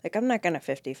 Like I'm not going to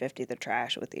 50-50 the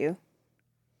trash with you.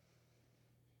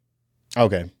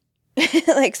 Okay.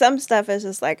 Like some stuff is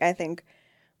just like I think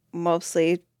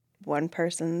mostly one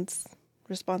person's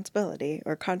responsibility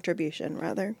or contribution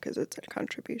rather because it's a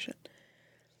contribution.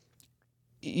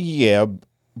 Yeah,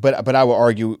 but I would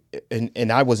argue,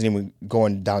 and I wasn't even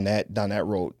going down that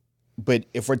road. But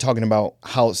if we're talking about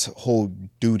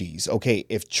household duties, okay,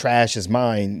 if trash is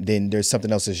mine, then there's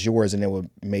something else that's yours, and it would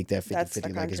make that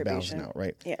 50-50 like it's balancing out,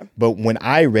 right? Yeah. But when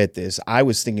I read this, I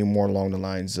was thinking more along the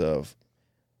lines of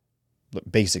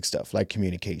basic stuff like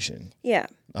communication. Yeah.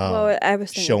 Well, I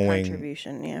was thinking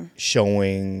contribution, yeah.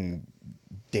 Showing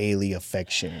daily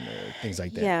affection or things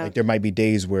like that. Yeah. Like there might be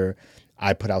days where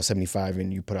I put out 75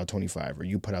 and you put out 25, or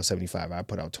you put out 75, I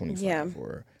put out 25, yeah.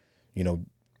 Or, you know,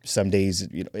 some days,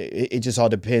 you know, it just all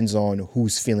depends on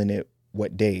who's feeling it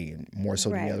what day, and more so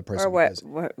than the other person. Or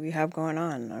what we have going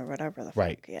on or whatever the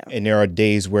right. fuck, yeah. And there are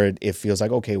days where it feels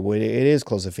like, okay, well, it is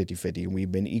close to 50-50 and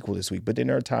we've been equal this week. But then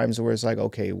there are times where it's like,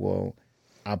 okay, well,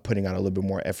 I'm putting out a little bit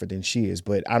more effort than she is.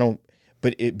 But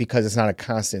because it's not a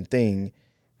constant thing,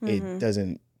 it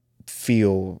doesn't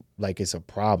feel like it's a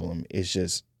problem. It's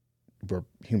just we're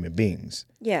human beings.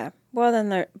 Yeah. Well,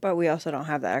 then, but we also don't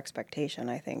have that expectation,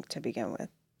 I think, to begin with.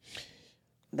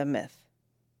 The myth.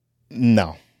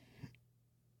 No.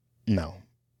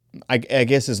 I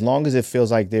guess as long as it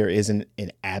feels like there isn't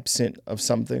an absent of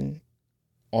something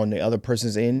on the other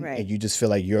person's end, right. And you just feel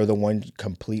like you're the one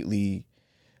completely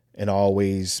and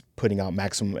always putting out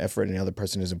maximum effort and the other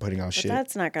person isn't putting out But shit.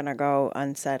 that's not going to go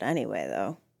unsaid anyway,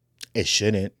 though. It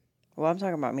shouldn't. Well, I'm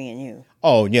talking about me and you.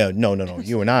 Oh yeah, no.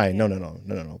 You and I,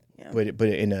 no. Yeah. But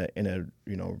in a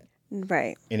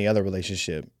Right. any other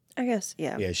relationship, I guess,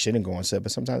 yeah. it shouldn't go unsaid,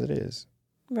 but sometimes it is.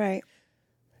 Right.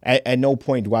 At no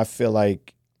point do I feel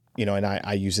like, and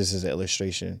I use this as an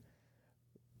illustration,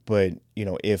 but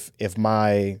if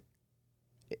my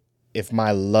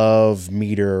love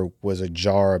meter was a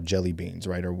jar of jelly beans,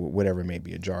 right, or whatever it may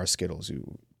be, a jar of Skittles,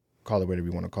 you call it whatever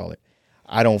you want to call it,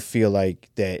 I don't feel like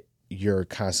that you're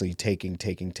constantly taking,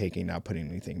 not putting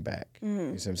anything back. You see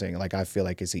what I'm saying? Like, I feel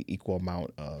like it's an equal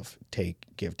amount of take,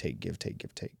 give, take, give, take,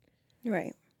 give, take.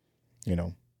 Right.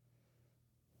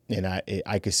 And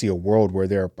I could see a world where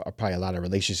there are probably a lot of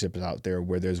relationships out there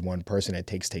where there's one person that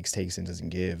takes and doesn't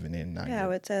give, and then I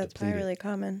would say that's probably really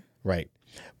common. Right.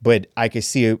 But I could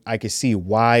see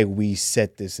why we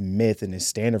set this myth and this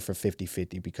standard for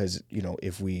 50-50, because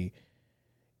if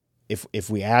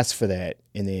we ask for that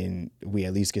and then we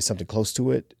at least get something close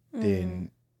to it,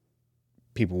 then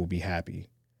people will be happy.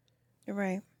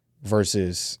 Right.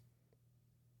 Versus,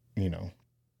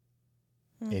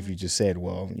 if you just said,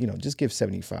 well, just give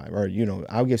 75, or,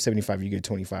 I'll give 75, you give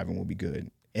 25 and we'll be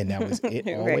good. And that was it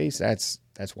always. Right.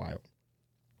 That's wild.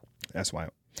 That's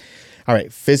wild. All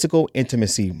right. Physical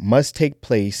intimacy must take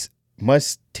place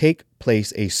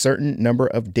a certain number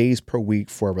of days per week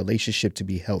for a relationship to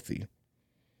be healthy.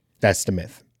 That's the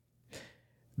myth.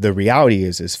 The reality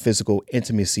is physical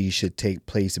intimacy should take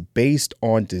place based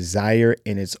on desire,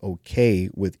 and it's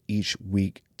okay with each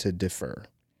week to differ.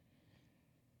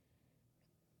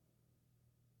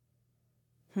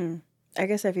 I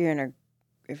guess if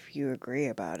you agree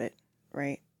about it,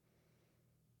 right?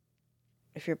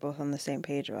 If you're both on the same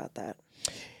page about that.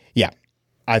 Yeah.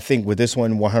 I think with this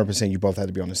one, 100%, you both have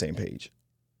to be on the same page.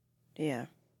 Yeah.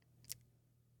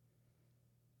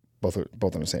 Both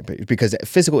on the same page, because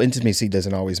physical intimacy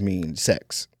doesn't always mean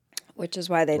sex. Which is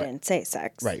why they didn't say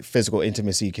sex. Right. Physical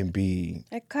intimacy can be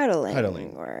like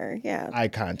cuddling or eye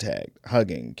contact,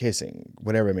 hugging, kissing,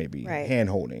 whatever it may be, hand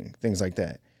holding, things like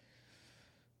that.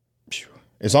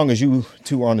 As long as you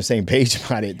two are on the same page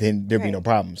about it, then there'll be no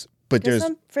problems. But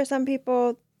for some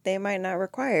people, they might not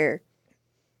require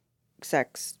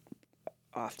sex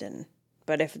often,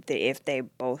 but if they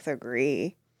both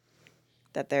agree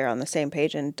that they're on the same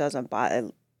page and it's not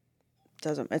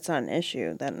an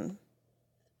issue, then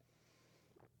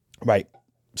right.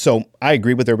 So I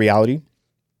agree with the reality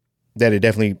that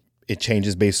it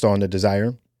changes based on the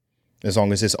desire, as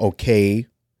long as it's okay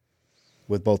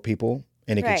with both people,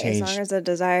 and it can change as long as the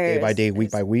desire day by day,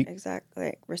 week by week,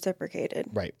 exactly reciprocated.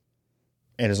 Right.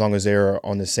 And as long as they're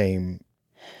on the same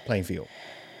playing field.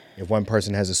 If one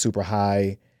person has a super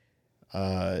high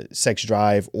sex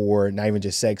drive, or not even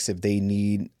just sex, if they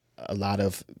need a lot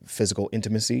of physical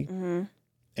intimacy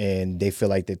and they feel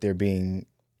like that they're being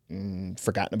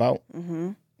forgotten about,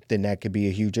 then that could be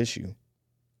a huge issue.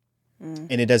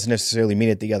 And it doesn't necessarily mean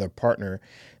that the other partner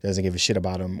doesn't give a shit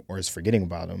about them or is forgetting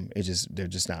about them. It's just they're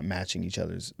just not matching each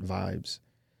other's vibes,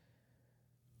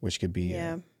 which could be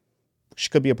a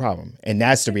problem. And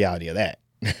that's the reality of that.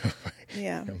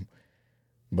 Yeah.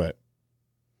 But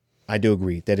I do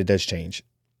agree that it does change,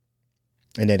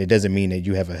 and that it doesn't mean that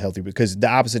you have a healthy, because the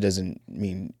opposite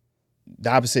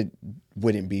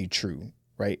wouldn't be true,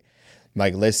 right?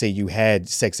 Like, let's say you had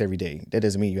sex every day. That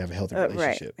doesn't mean you have a healthy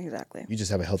relationship. Right, exactly. You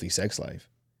just have a healthy sex life.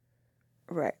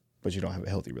 Right. But you don't have a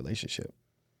healthy relationship.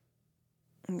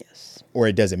 Yes. Or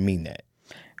it doesn't mean that.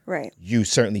 Right. You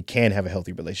certainly can have a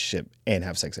healthy relationship and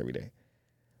have sex every day.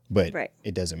 But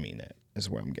it doesn't mean that. That's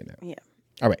where I'm getting at. Yeah.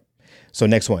 All right. So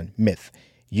next one, myth.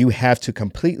 You have to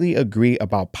completely agree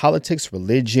about politics,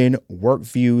 religion, work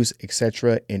views,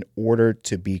 etc. in order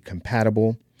to be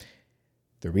compatible.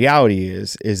 The reality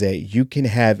is that you can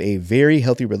have a very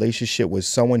healthy relationship with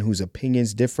someone whose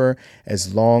opinions differ,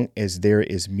 as long as there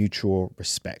is mutual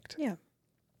respect. Yeah.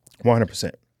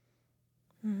 100%.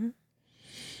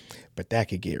 But that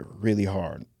could get really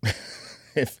hard.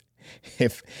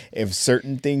 If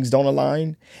certain things don't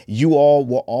align, you all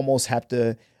will almost have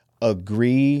to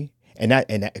agree, and that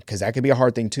because that could be a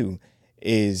hard thing too.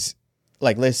 Is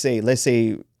like, let's say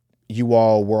you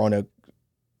all were on the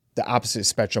opposite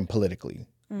spectrum politically,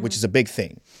 which is a big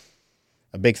thing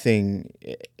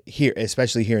here,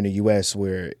 especially here in the U.S.,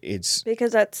 where it's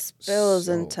because that spills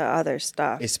into other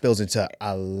stuff. It spills into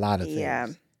a lot of things. Yeah,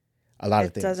 a lot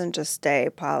of things. It doesn't just stay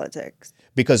politics.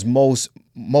 Because most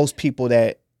people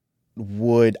that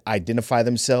would identify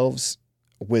themselves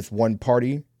with one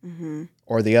party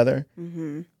or the other,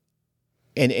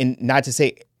 and not to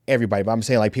say everybody, but I'm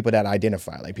saying like people that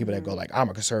identify, like people that go like, I'm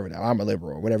a conservative, I'm a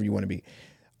liberal, whatever you want to be.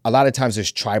 A lot of times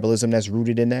there's tribalism that's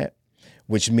rooted in that,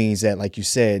 which means that, like you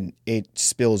said, it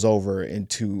spills over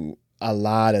into a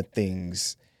lot of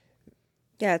things.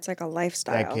 Yeah, it's like a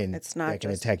lifestyle. It's not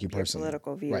just attack you your personally.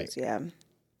 political views. Right. Yeah.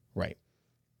 Right.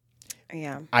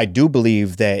 Yeah. I do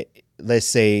believe that, let's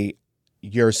say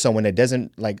you're someone that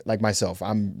doesn't like myself.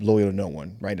 I'm loyal to no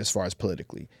one, right? As far as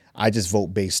politically, I just vote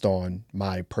based on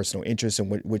my personal interests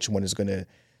and which one is going to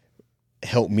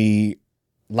help me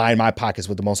line my pockets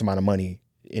with the most amount of money.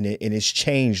 And it's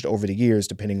changed over the years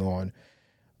depending on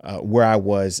where I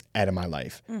was at in my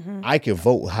life. Mm-hmm. I could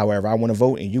vote however I want to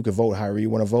vote, and you could vote however you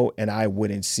want to vote, and I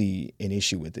wouldn't see an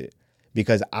issue with it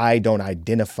because I don't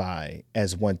identify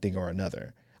as one thing or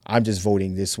another. I'm just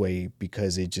voting this way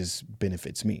because it just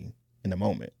benefits me in the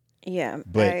moment. Yeah,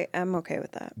 But I'm okay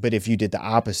with that. But if you did the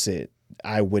opposite,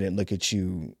 I wouldn't look at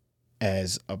you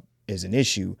as an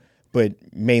issue, but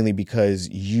mainly because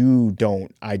you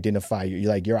don't identify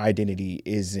your identity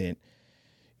isn't,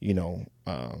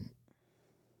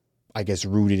 I guess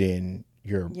rooted in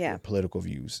your political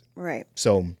views. Right.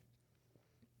 So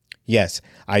yes,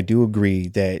 I do agree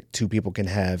that two people can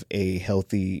have a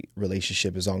healthy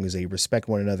relationship as long as they respect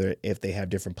one another if they have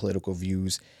different political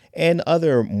views and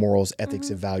other morals, ethics,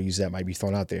 and values that might be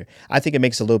thrown out there. I think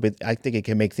it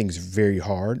can make things very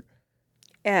hard.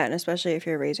 Yeah, and especially if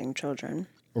you're raising children.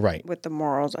 Right. With the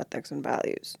morals, ethics, and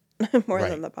values more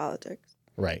than the politics.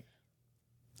 Right.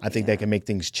 I think that can make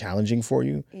things challenging for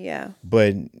you. Yeah.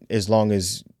 But as long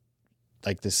as,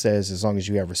 like this says, as long as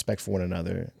you have respect for one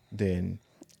another, then...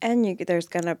 And there's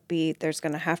gonna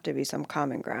have to be some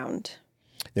common ground.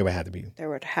 There would have to be. There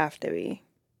would have to be.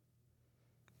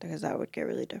 Because that would get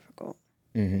really difficult.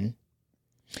 Mm-hmm.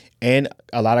 And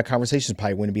a lot of conversations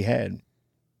probably wouldn't be had.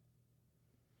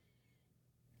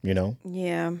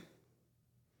 Yeah.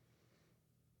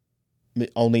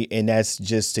 And that's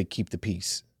just to keep the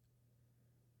peace.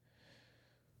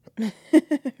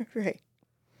 Right.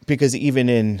 Because even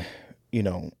in,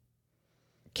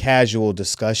 casual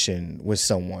discussion with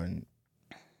someone,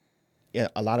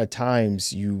 a lot of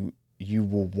times you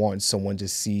will want someone to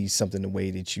see something the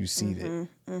way that you see it.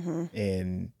 Mm-hmm.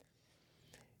 And,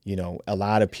 a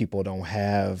lot of people don't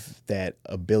have that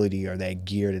ability or that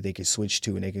gear that they can switch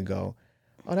to and they can go,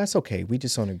 oh, that's okay. We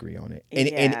just don't agree on it.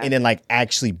 And then like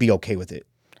actually be okay with it.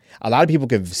 A lot of people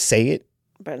can say it,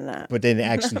 but then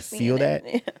actually feel that.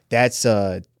 Yeah.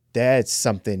 That's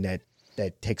something that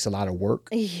takes a lot of work.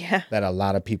 Yeah. That a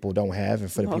lot of people don't have.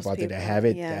 And for the people out there that have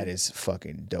it, that is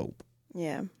fucking dope.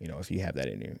 Yeah. If you have that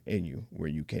in you where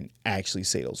you can actually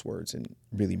say those words and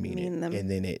really mean it. Them. And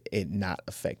then it not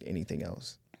affect anything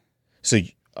else. So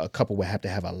a couple would have to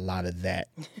have a lot of that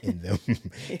in them.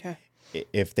 Yeah.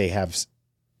 If they have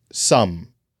some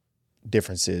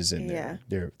differences in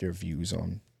their views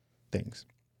on things.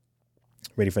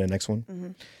 Ready for the next one?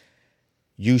 Mm-hmm.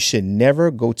 You should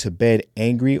never go to bed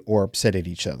angry or upset at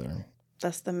each other.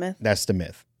 That's the myth. That's the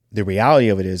myth. The reality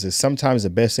of it is sometimes the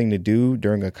best thing to do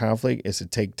during a conflict is to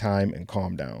take time and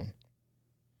calm down.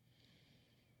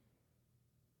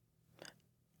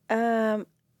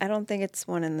 I don't think it's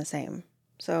one and the same.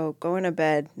 So going to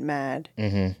bed mad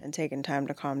and taking time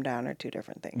to calm down are two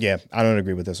different things. Yeah, I don't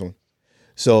agree with this one.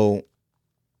 So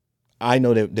I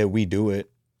know that we do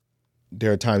it.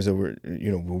 There are times that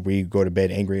when we go to bed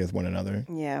angry with one another.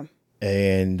 Yeah.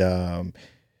 And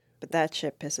but that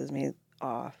shit pisses me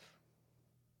off.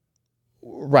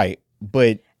 Right,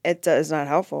 but it's not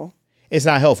helpful. It's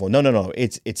not helpful. No.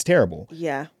 It's terrible.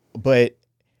 Yeah. But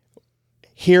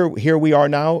here we are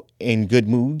now in good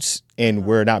moods, and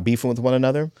we're not beefing with one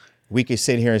another. We could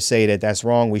sit here and say that that's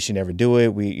wrong. We should never do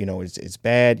it. It's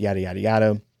bad. Yada yada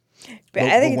yada. But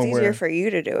I think it's easier for you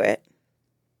to do it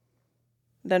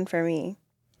than for me.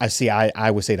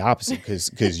 I would say the opposite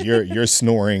because you're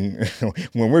snoring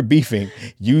when we're beefing.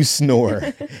 You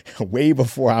snore way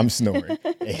before I'm snoring,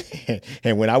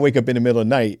 and when I wake up in the middle of the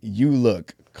night, you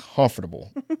look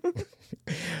comfortable.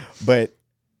 But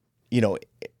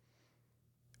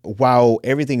while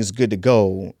everything is good to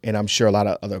go, and I'm sure a lot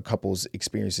of other couples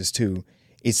experience this too,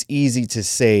 it's easy to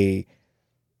say,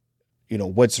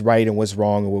 what's right and what's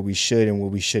wrong and what we should and what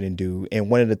we shouldn't do.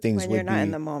 And one of the things when you're not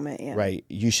in the moment, right,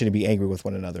 you shouldn't be angry with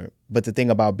one another. But the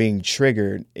thing about being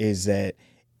triggered is that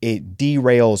it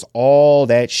derails all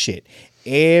that shit.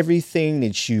 Everything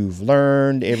that you've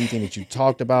learned, everything that you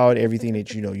talked about, everything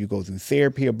that you go through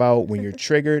therapy about, when you're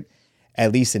triggered,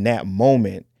 at least in that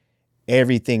moment,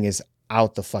 everything is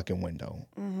out the fucking window.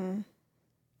 Mm-hmm.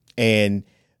 And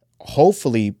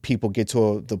hopefully people get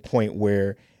to the point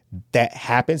where that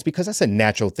happens, because that's a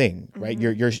natural thing, right?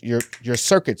 Mm-hmm. Your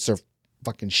circuits are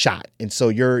fucking shot. And so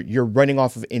you're running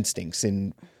off of instincts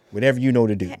and whatever you know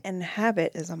to do. And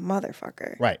habit is a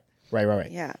motherfucker. Right.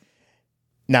 Yeah.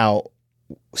 Now,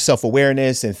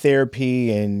 self-awareness and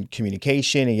therapy and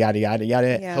communication and yada, yada,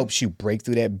 yada helps you break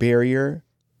through that barrier.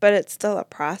 But it's still a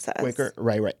process. Quicker.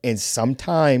 Right. And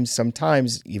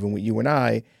sometimes, even with you and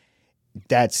I,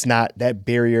 that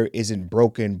barrier isn't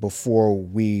broken before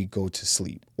we go to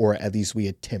sleep, or at least we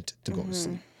attempt to go to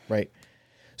sleep. Right.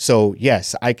 So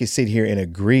yes, I could sit here and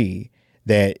agree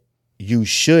that you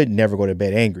should never go to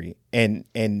bed angry. And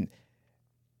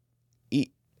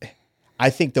I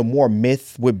think the more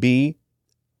myth would be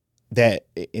that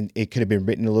it could have been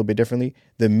written a little bit differently.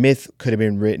 The myth could have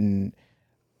been written,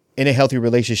 in a healthy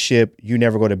relationship, you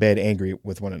never go to bed angry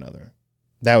with one another.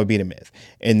 That would be the myth.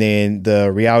 And then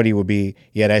the reality would be,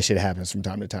 yeah, that shit happens from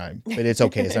time to time, but it's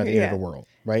okay. It's not the end of the world,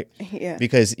 right? Yeah.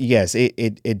 Because yes,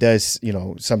 it does,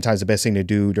 sometimes the best thing to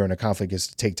do during a conflict is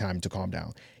to take time to calm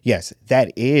down. Yes,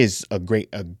 that is a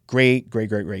great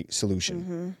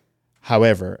solution.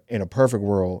 However, in a perfect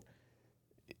world,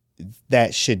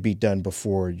 that should be done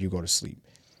before you go to sleep.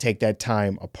 Take that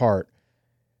time apart.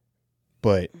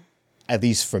 But at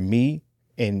least for me,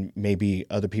 and maybe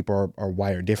other people are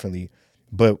wired differently,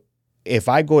 but if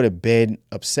I go to bed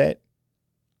upset,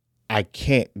 I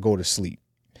can't go to sleep.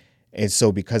 And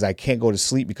so because I can't go to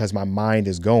sleep because my mind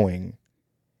is going,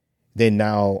 then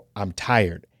now I'm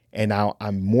tired. And now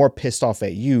I'm more pissed off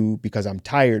at you because I'm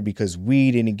tired because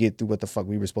we didn't get through what the fuck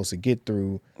we were supposed to get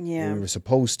through. Yeah. We were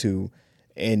supposed to.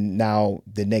 And now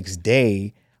the next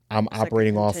day I'm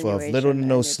operating off of little to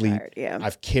no sleep. Tired, yeah.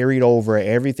 I've carried over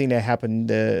everything that happened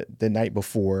the night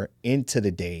before into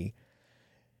the day.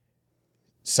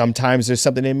 Sometimes there's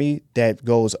something in me that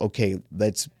goes, okay,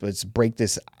 let's break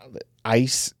this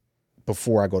ice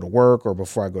before I go to work or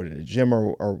before I go to the gym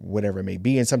or whatever it may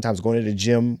be. And sometimes going to the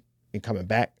gym and coming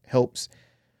back helps.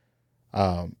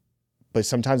 But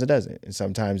sometimes it doesn't. And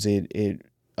sometimes it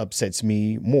upsets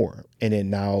me more. And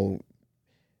then now,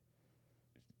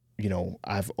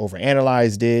 I've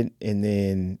overanalyzed it. And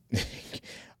then,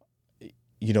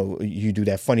 you do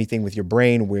that funny thing with your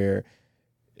brain where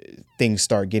things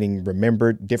start getting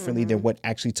remembered differently than what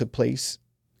actually took place,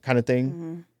 kind of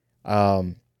thing.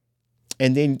 And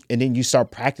then you start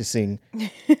practicing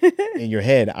in your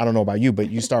head. I don't know about you,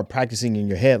 but you start practicing in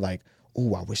your head like,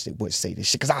 "Ooh, I wish they would say this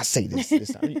shit because I say this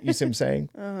time." You see what I'm saying?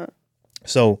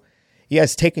 So,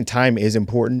 yes, taking time is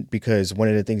important because one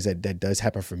of the things that does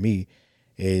happen for me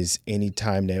is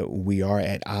anytime that we are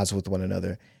at odds with one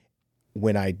another,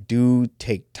 when I do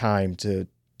take time to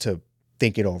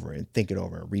think it over and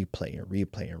replay,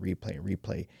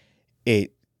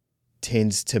 it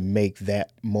tends to make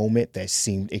that moment that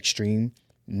seemed extreme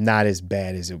not as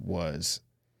bad as it was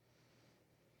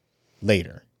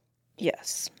later.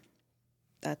 Yes,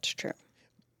 that's true.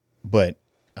 But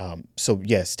so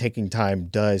yes, taking time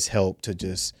does help to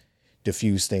just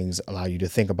diffuse things, allow you to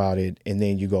think about it, and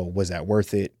then you go, was that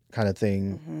worth it, kind of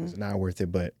thing? Was it not worth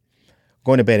it? But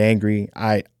going to bed angry,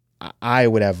 I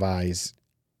would advise,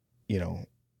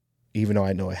 even though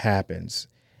I know it happens,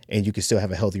 and you can still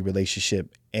have a healthy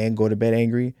relationship and go to bed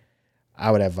angry,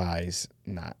 I would advise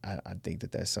not. I think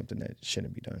that's something that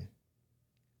shouldn't be done.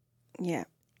 Yeah.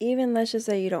 Even let's just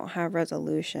say you don't have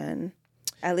resolution,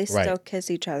 at least still kiss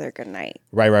each other goodnight.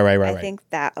 Right. I think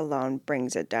that alone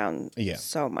brings it down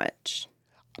so much.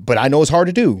 But I know it's hard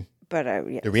to do. But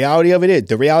yes. The reality of it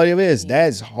is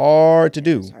that's hard to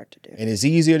do. It's hard to do. And it's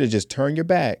easier to just turn your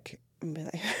back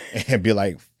and be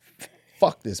like,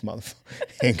 fuck this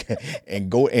motherfucker, and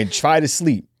go and try to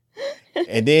sleep,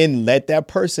 and then let that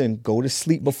person go to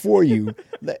sleep before you.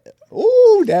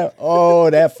 That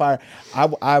fire.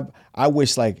 I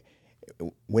wish, like,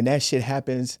 when that shit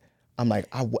happens, I'm like,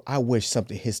 I wish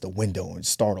something hits the window and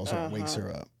startles her and wakes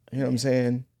her up. You know what I'm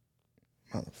saying?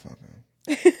 Motherfucker.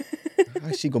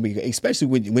 How's she gonna be, especially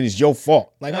when it's your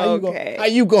fault? Like, how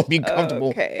you gonna be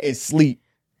comfortable and sleep,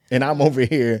 and I'm over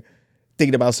here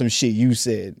thinking about some shit you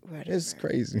said. Whatever. It's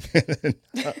crazy.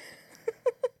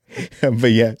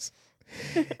 But yes,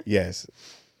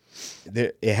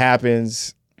 it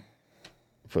happens.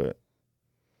 But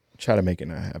try to make it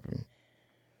not happen.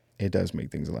 It does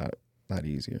make things a lot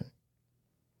easier.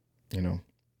 Damn.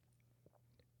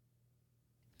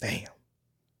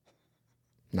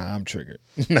 Nah, I'm triggered.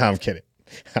 Nah, I'm kidding.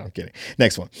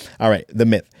 Next one. All right, the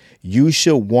myth. You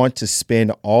should want to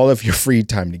spend all of your free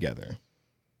time together.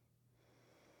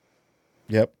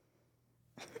 Yep.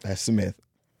 That's the myth.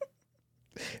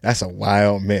 That's a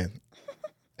wild myth.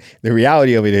 The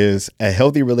reality of it is a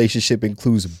healthy relationship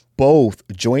includes both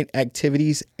joint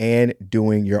activities and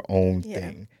doing your own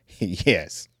thing.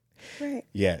 Yes. Right.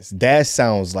 Yes, that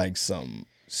sounds like some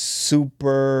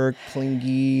super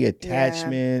clingy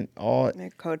attachment. All They're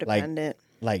like codependent.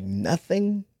 like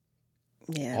nothing.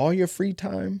 Yeah. All your free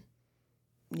time.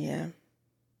 Yeah.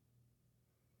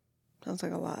 Sounds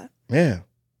like a lot. Yeah.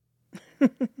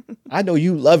 I know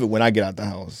you love it when I get out the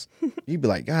house. You be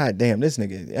like, God damn, this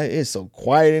nigga, it's so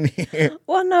quiet in here.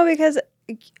 Well, no, because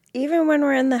even when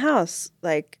we're in the house,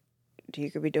 like, you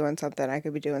could be doing something, I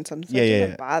could be doing something. So it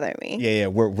doesn't bother me. Yeah.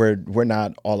 We're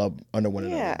not all up under one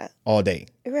another all day.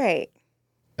 Right.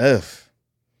 Ugh.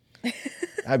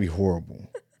 That'd be horrible.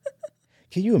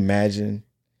 Can you imagine?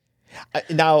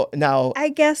 Now, I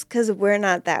guess because we're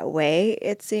not that way,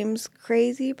 it seems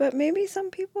crazy, but maybe some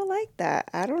people like that.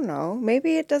 I don't know.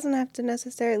 Maybe it doesn't have to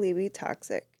necessarily be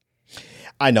toxic.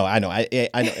 I know. I know. A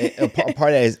part of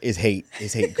that is hate.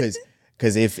 Is hate because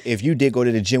if you did go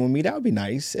to the gym with me, that would be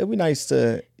nice. It'd be nice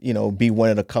to be one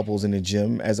of the couples in the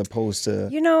gym as opposed to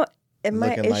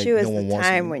my issue is the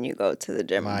time when you go to the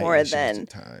gym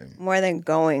more than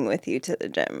going with you to the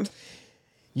gym.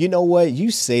 You know what?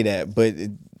 You say that, but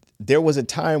there was a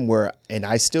time where, and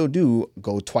I still do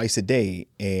go twice a day,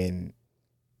 and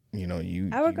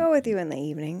I would go with you in the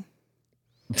evening.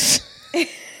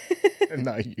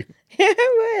 Not you. Yeah,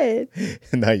 I would.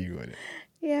 Not you wouldn't.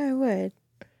 Yeah, I would.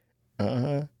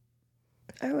 I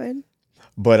would.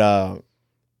 But I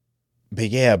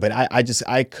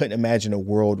couldn't imagine a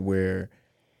world where,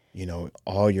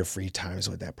 all your free time is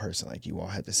with that person. Like you all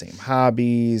have the same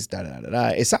hobbies, da da da da.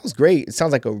 It sounds great. It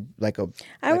sounds like a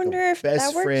I wonder if best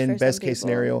that works friend, for best some case people.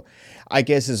 scenario. I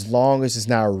guess as long as it's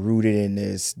not rooted in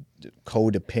this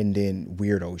codependent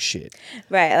weirdo shit.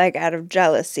 Right, like out of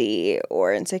jealousy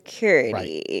or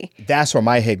insecurity. Right. That's where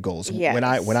my head goes.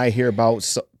 Yes. When I hear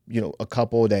about a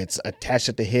couple that's attached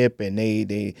at the hip and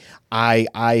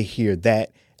I hear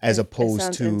that as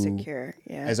opposed to insecure.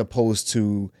 Yeah. as opposed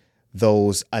to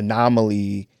those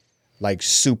anomaly like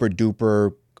super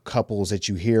duper couples that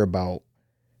you hear about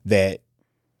that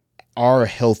are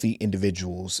healthy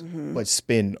individuals but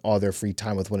spend all their free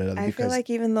time with one another. I feel like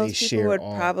even those people would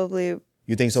probably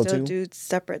you think so still too? do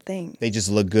separate things. They just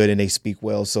look good and they speak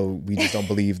well, so we just don't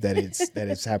believe that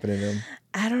it's happening to them.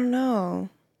 I don't know.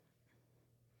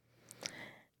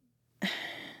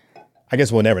 I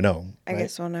guess we'll never know. I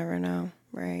guess we'll never know.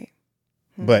 Right.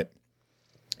 But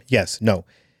yes, no,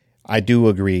 I do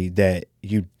agree that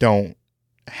you don't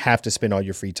have to spend all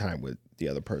your free time with the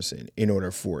other person in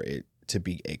order for it to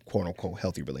be a quote unquote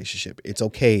healthy relationship. It's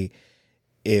okay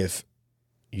if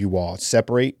you all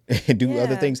separate and do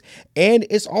other things. And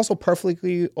it's also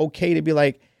perfectly okay to be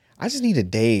like, I just need a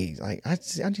day. Like I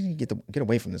just need to get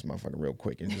away from this motherfucker real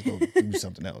quick and just go do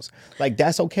something else. Like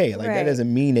that's okay. Like that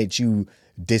doesn't mean that you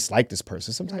dislike this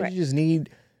person. Sometimes you just need,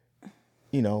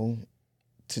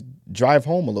 to drive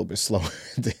home a little bit slower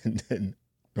than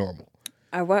normal.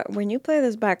 When you play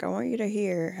this back, I want you to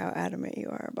hear how adamant you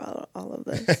are about all of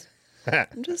this.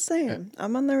 I'm just saying.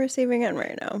 I'm on the receiving end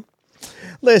right now.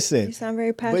 Listen. You sound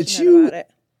very passionate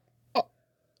about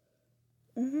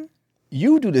it.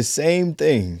 You do the same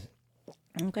thing.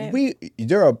 Okay.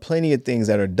 There are plenty of things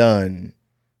that are done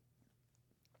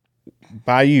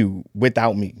by you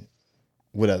without me,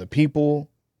 with other people.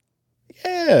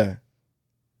 Yeah.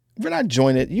 We're not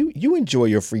joining it. You enjoy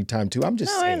your free time too. I'm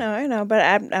just saying. I know. But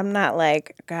I'm not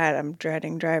like, God, I'm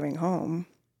dreading driving home.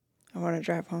 I want to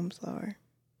drive home slower.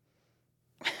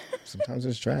 Sometimes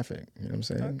there's traffic. You know what I'm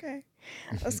saying? Okay.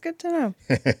 That's good to know.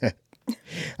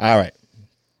 All right.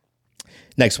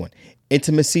 Next one.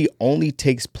 Intimacy only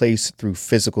takes place through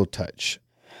physical touch.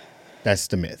 That's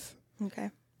the myth. Okay.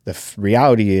 The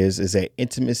reality is that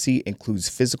intimacy includes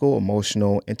physical,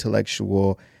 emotional,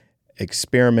 intellectual,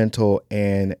 experimental,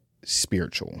 and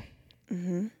spiritual.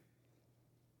 Mm-hmm.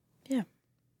 Yeah.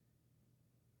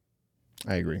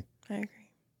 I agree. I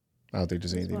don't think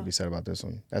there's anything to be said about this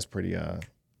one. That's pretty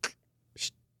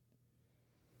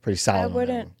solid. I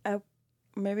wouldn't.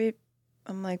 Maybe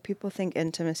I'm like, people think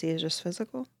intimacy is just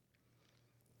physical.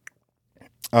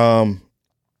 Maybe.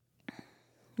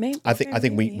 I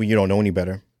think we you don't know any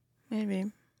better.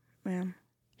 Maybe. Yeah.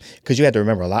 Because you have to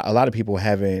remember, a lot of people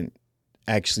haven't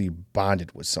actually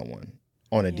bonded with someone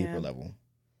on a deeper level.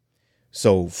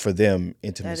 So for them,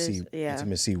 intimacy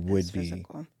would be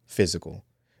physical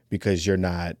because you're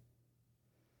not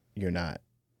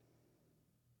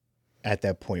at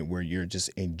that point where you're just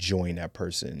enjoying that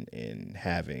person and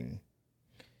having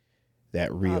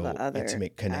that real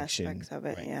intimate connection of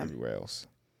it, everywhere else.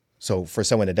 So for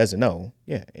someone that doesn't know,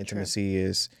 intimacy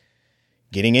is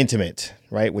getting intimate,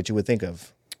 right? What you would think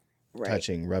of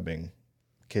touching, rubbing,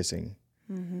 kissing,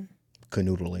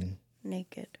 canoodling.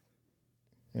 Naked.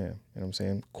 Yeah, you know what I'm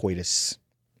saying? Coitus.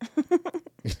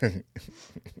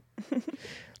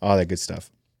 All that good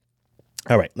stuff.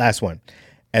 All right, last one.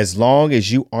 As long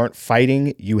as you aren't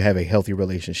fighting, you have a healthy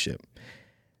relationship.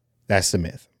 That's the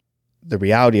myth. The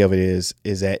reality of it is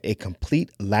that a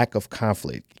complete lack of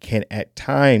conflict can at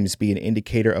times be an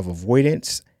indicator of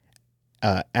avoidance,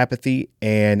 apathy,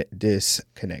 and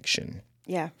disconnection.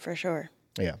 Yeah, for sure.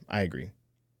 Yeah, I agree.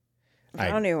 I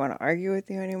don't even want to argue with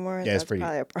you anymore. Yeah, that's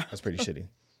probably a problem. That's pretty shitty.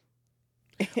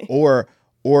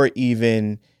 Or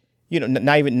even,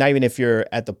 not even if you're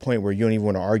at the point where you don't even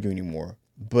want to argue anymore.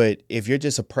 But if you're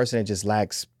just a person that just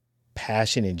lacks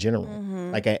passion in general,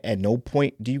 like at no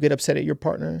point do you get upset at your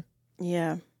partner.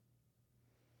 Yeah.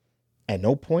 At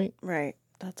no point. Right.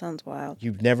 That sounds wild.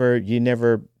 You never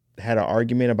had an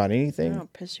argument about anything. I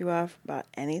don't piss you off about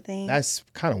anything. That's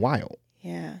kind of wild.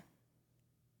 Yeah.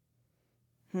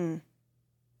 And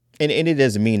it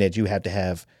doesn't mean that you have to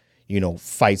have,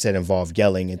 fights that involve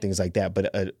yelling and things like that. But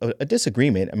a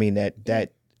disagreement, I mean,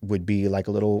 that would be like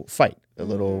a little fight, a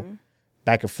little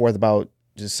back and forth about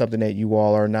just something that you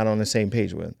all are not on the same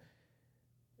page with.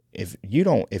 If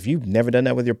you've never done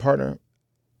that with your partner,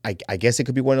 I guess it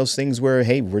could be one of those things where,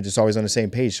 hey, we're just always on the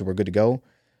same page, so we're good to go.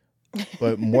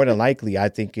 But more than likely, I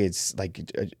think it's like,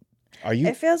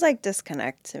 It feels like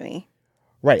disconnect to me.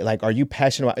 Right. Like, are you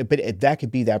passionate about it? But that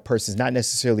could be that person's not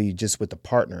necessarily just with the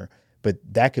partner, but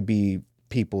that could be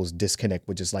people's disconnect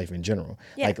with just life in general.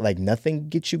 Yeah. Like nothing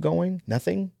gets you going.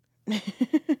 Nothing.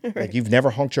 Right. Like you've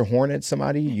never honked your horn at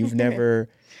somebody. You've never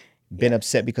been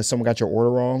upset because someone got your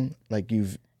order wrong. Like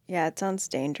Yeah, it sounds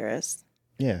dangerous.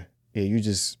 Yeah. Yeah. You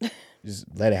just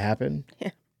let it happen.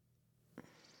 Yeah.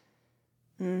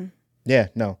 Yeah.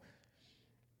 No.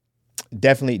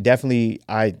 Definitely,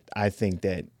 I think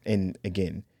that, and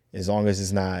again, as long as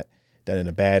it's not done in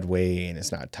a bad way and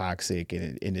it's not toxic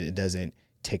and it doesn't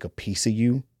take a piece of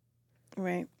you,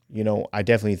 right? I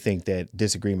definitely think that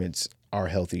disagreements are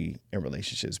healthy in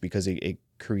relationships because it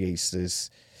creates this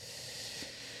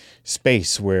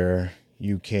space where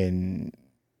you can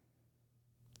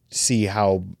see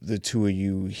how the two of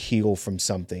you heal from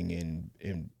something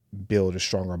and build a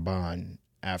stronger bond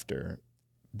after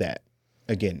that.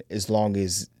 Again, as long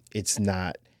as it's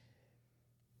not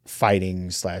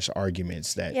fighting /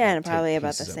 arguments that and probably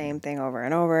about the same thing over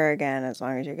and over again. As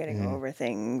long as you're getting over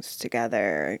things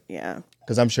together, yeah.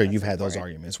 Because I'm sure you've had those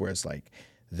arguments where it's like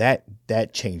that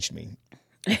changed me,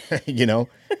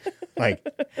 like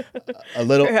a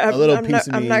little piece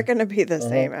of me. I'm not going to be the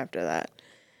same after that.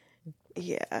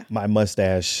 Yeah, my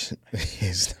mustache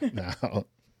is now.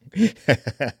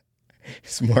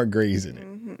 It's more grays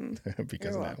in it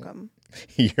because you're of that welcome.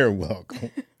 One. You're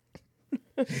welcome.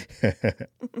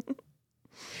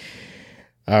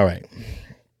 All right.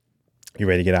 You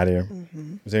ready to get out of here?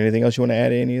 Is there anything else you want to add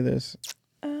to any of this?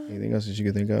 Anything else that you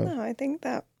could think of? No, I think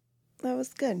that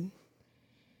was good.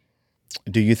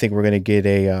 Do you think we're going to get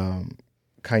a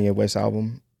Kanye West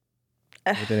album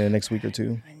within the next week or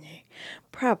two?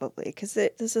 Probably, because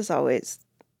this is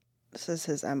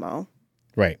his MO.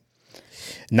 Right.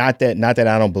 Not that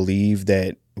I don't believe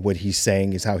that what he's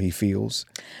saying is how he feels.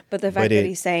 But the fact that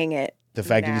he's saying it. The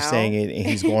fact that he's saying it and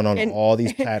he's going on all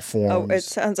these platforms.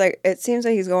 It seems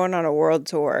like he's going on a world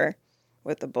tour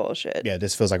with the bullshit. Yeah,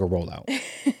 this feels like a rollout.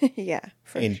 Yeah,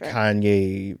 for in sure.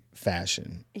 Kanye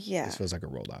fashion. Yeah. This feels like a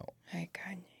rollout. Hey,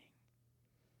 Kanye.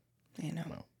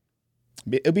 Well,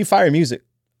 it'll be fire music.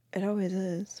 It always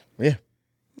is. Yeah.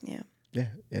 Yeah. Yeah,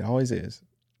 it always is.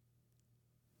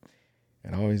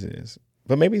 It always is.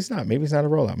 But maybe it's not. Maybe it's not a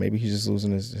rollout. Maybe he's just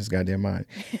losing his goddamn mind.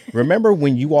 Remember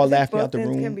when you all laughed me out the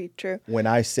room? Can be true. When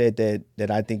I said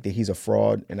that I think that he's a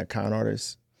fraud and a con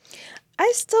artist?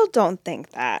 I still don't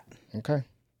think that. Okay.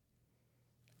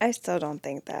 I still don't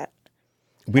think that.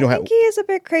 I think he is a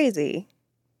bit crazy.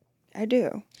 I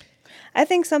do. I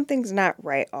think something's not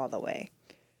right all the way.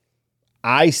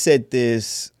 I said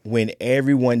this when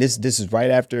everyone, this is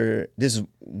right after, this is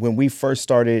when we first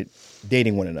started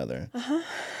dating one another.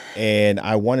 And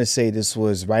I want to say this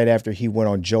was right after he went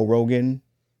on Joe Rogan.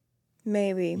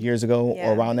 Maybe. Years ago,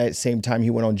 or around that same time he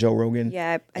went on Joe Rogan.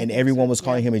 Yeah. And everyone was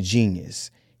calling him a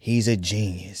genius. He's a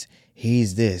genius.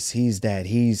 He's this, he's that.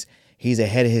 He's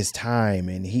ahead of his time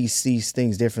and he sees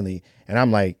things differently. And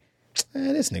I'm like,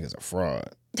 this nigga's a fraud.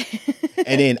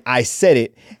 And then I said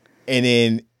it, and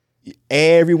then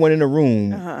everyone in the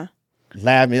room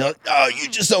laughed me like, oh, you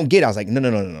just don't get it. I was like,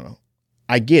 no.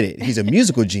 I get it. He's a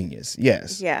musical genius,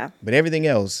 yes. Yeah. But everything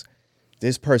else,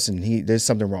 this person, there's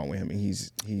something wrong with him.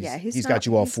 He's got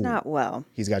you all fooled. He's not well.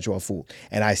 He's got you all fooled.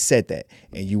 And I said that,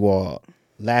 and you all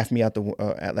laughed me out the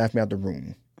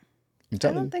room. I'm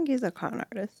telling you. I don't think he's a con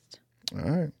artist. All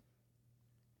right.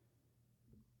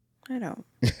 I don't.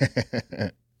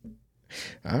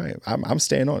 All right, I'm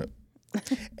staying on it.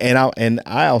 And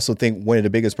I also think one of the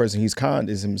biggest person he's conned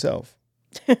is himself.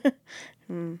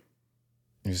 You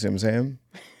see what I'm saying?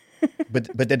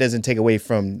 But that doesn't take away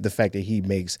from the fact that he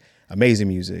makes amazing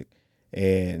music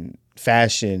and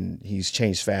fashion. He's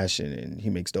changed fashion and he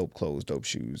makes dope clothes, dope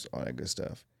shoes, all that good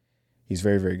stuff. He's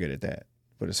very, very good at that.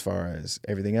 But as far as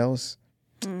everything else,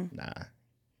 nah.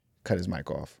 Cut his mic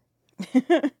off.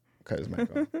 Cut his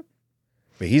mic off.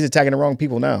 But he's attacking the wrong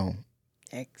people now.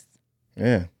 X.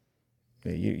 Yeah.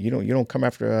 You don't come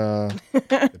after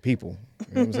the people.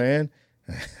 You know what I'm saying?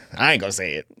 I ain't gonna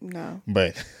say it. No.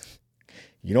 But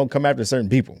you don't come after certain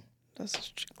people.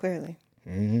 That's clearly.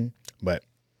 Mm-hmm. But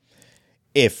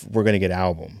if we're gonna get an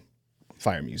album,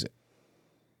 fire music.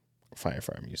 Fire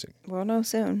music. We'll know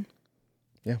soon.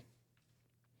 Yeah.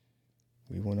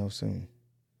 We will know soon.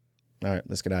 All right,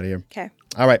 let's get out of here. Okay.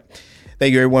 All right.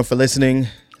 Thank you everyone for listening.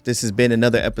 This has been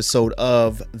another episode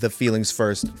of the Feelings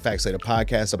First Facts Later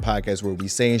podcast, a podcast where we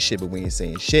saying shit, but we ain't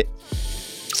saying shit.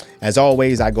 As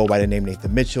always, I go by the name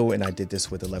Nathan Mitchell, and I did this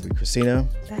with the lovely Christina.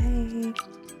 Bye.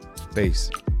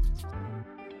 Peace.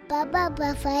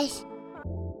 Bye-bye,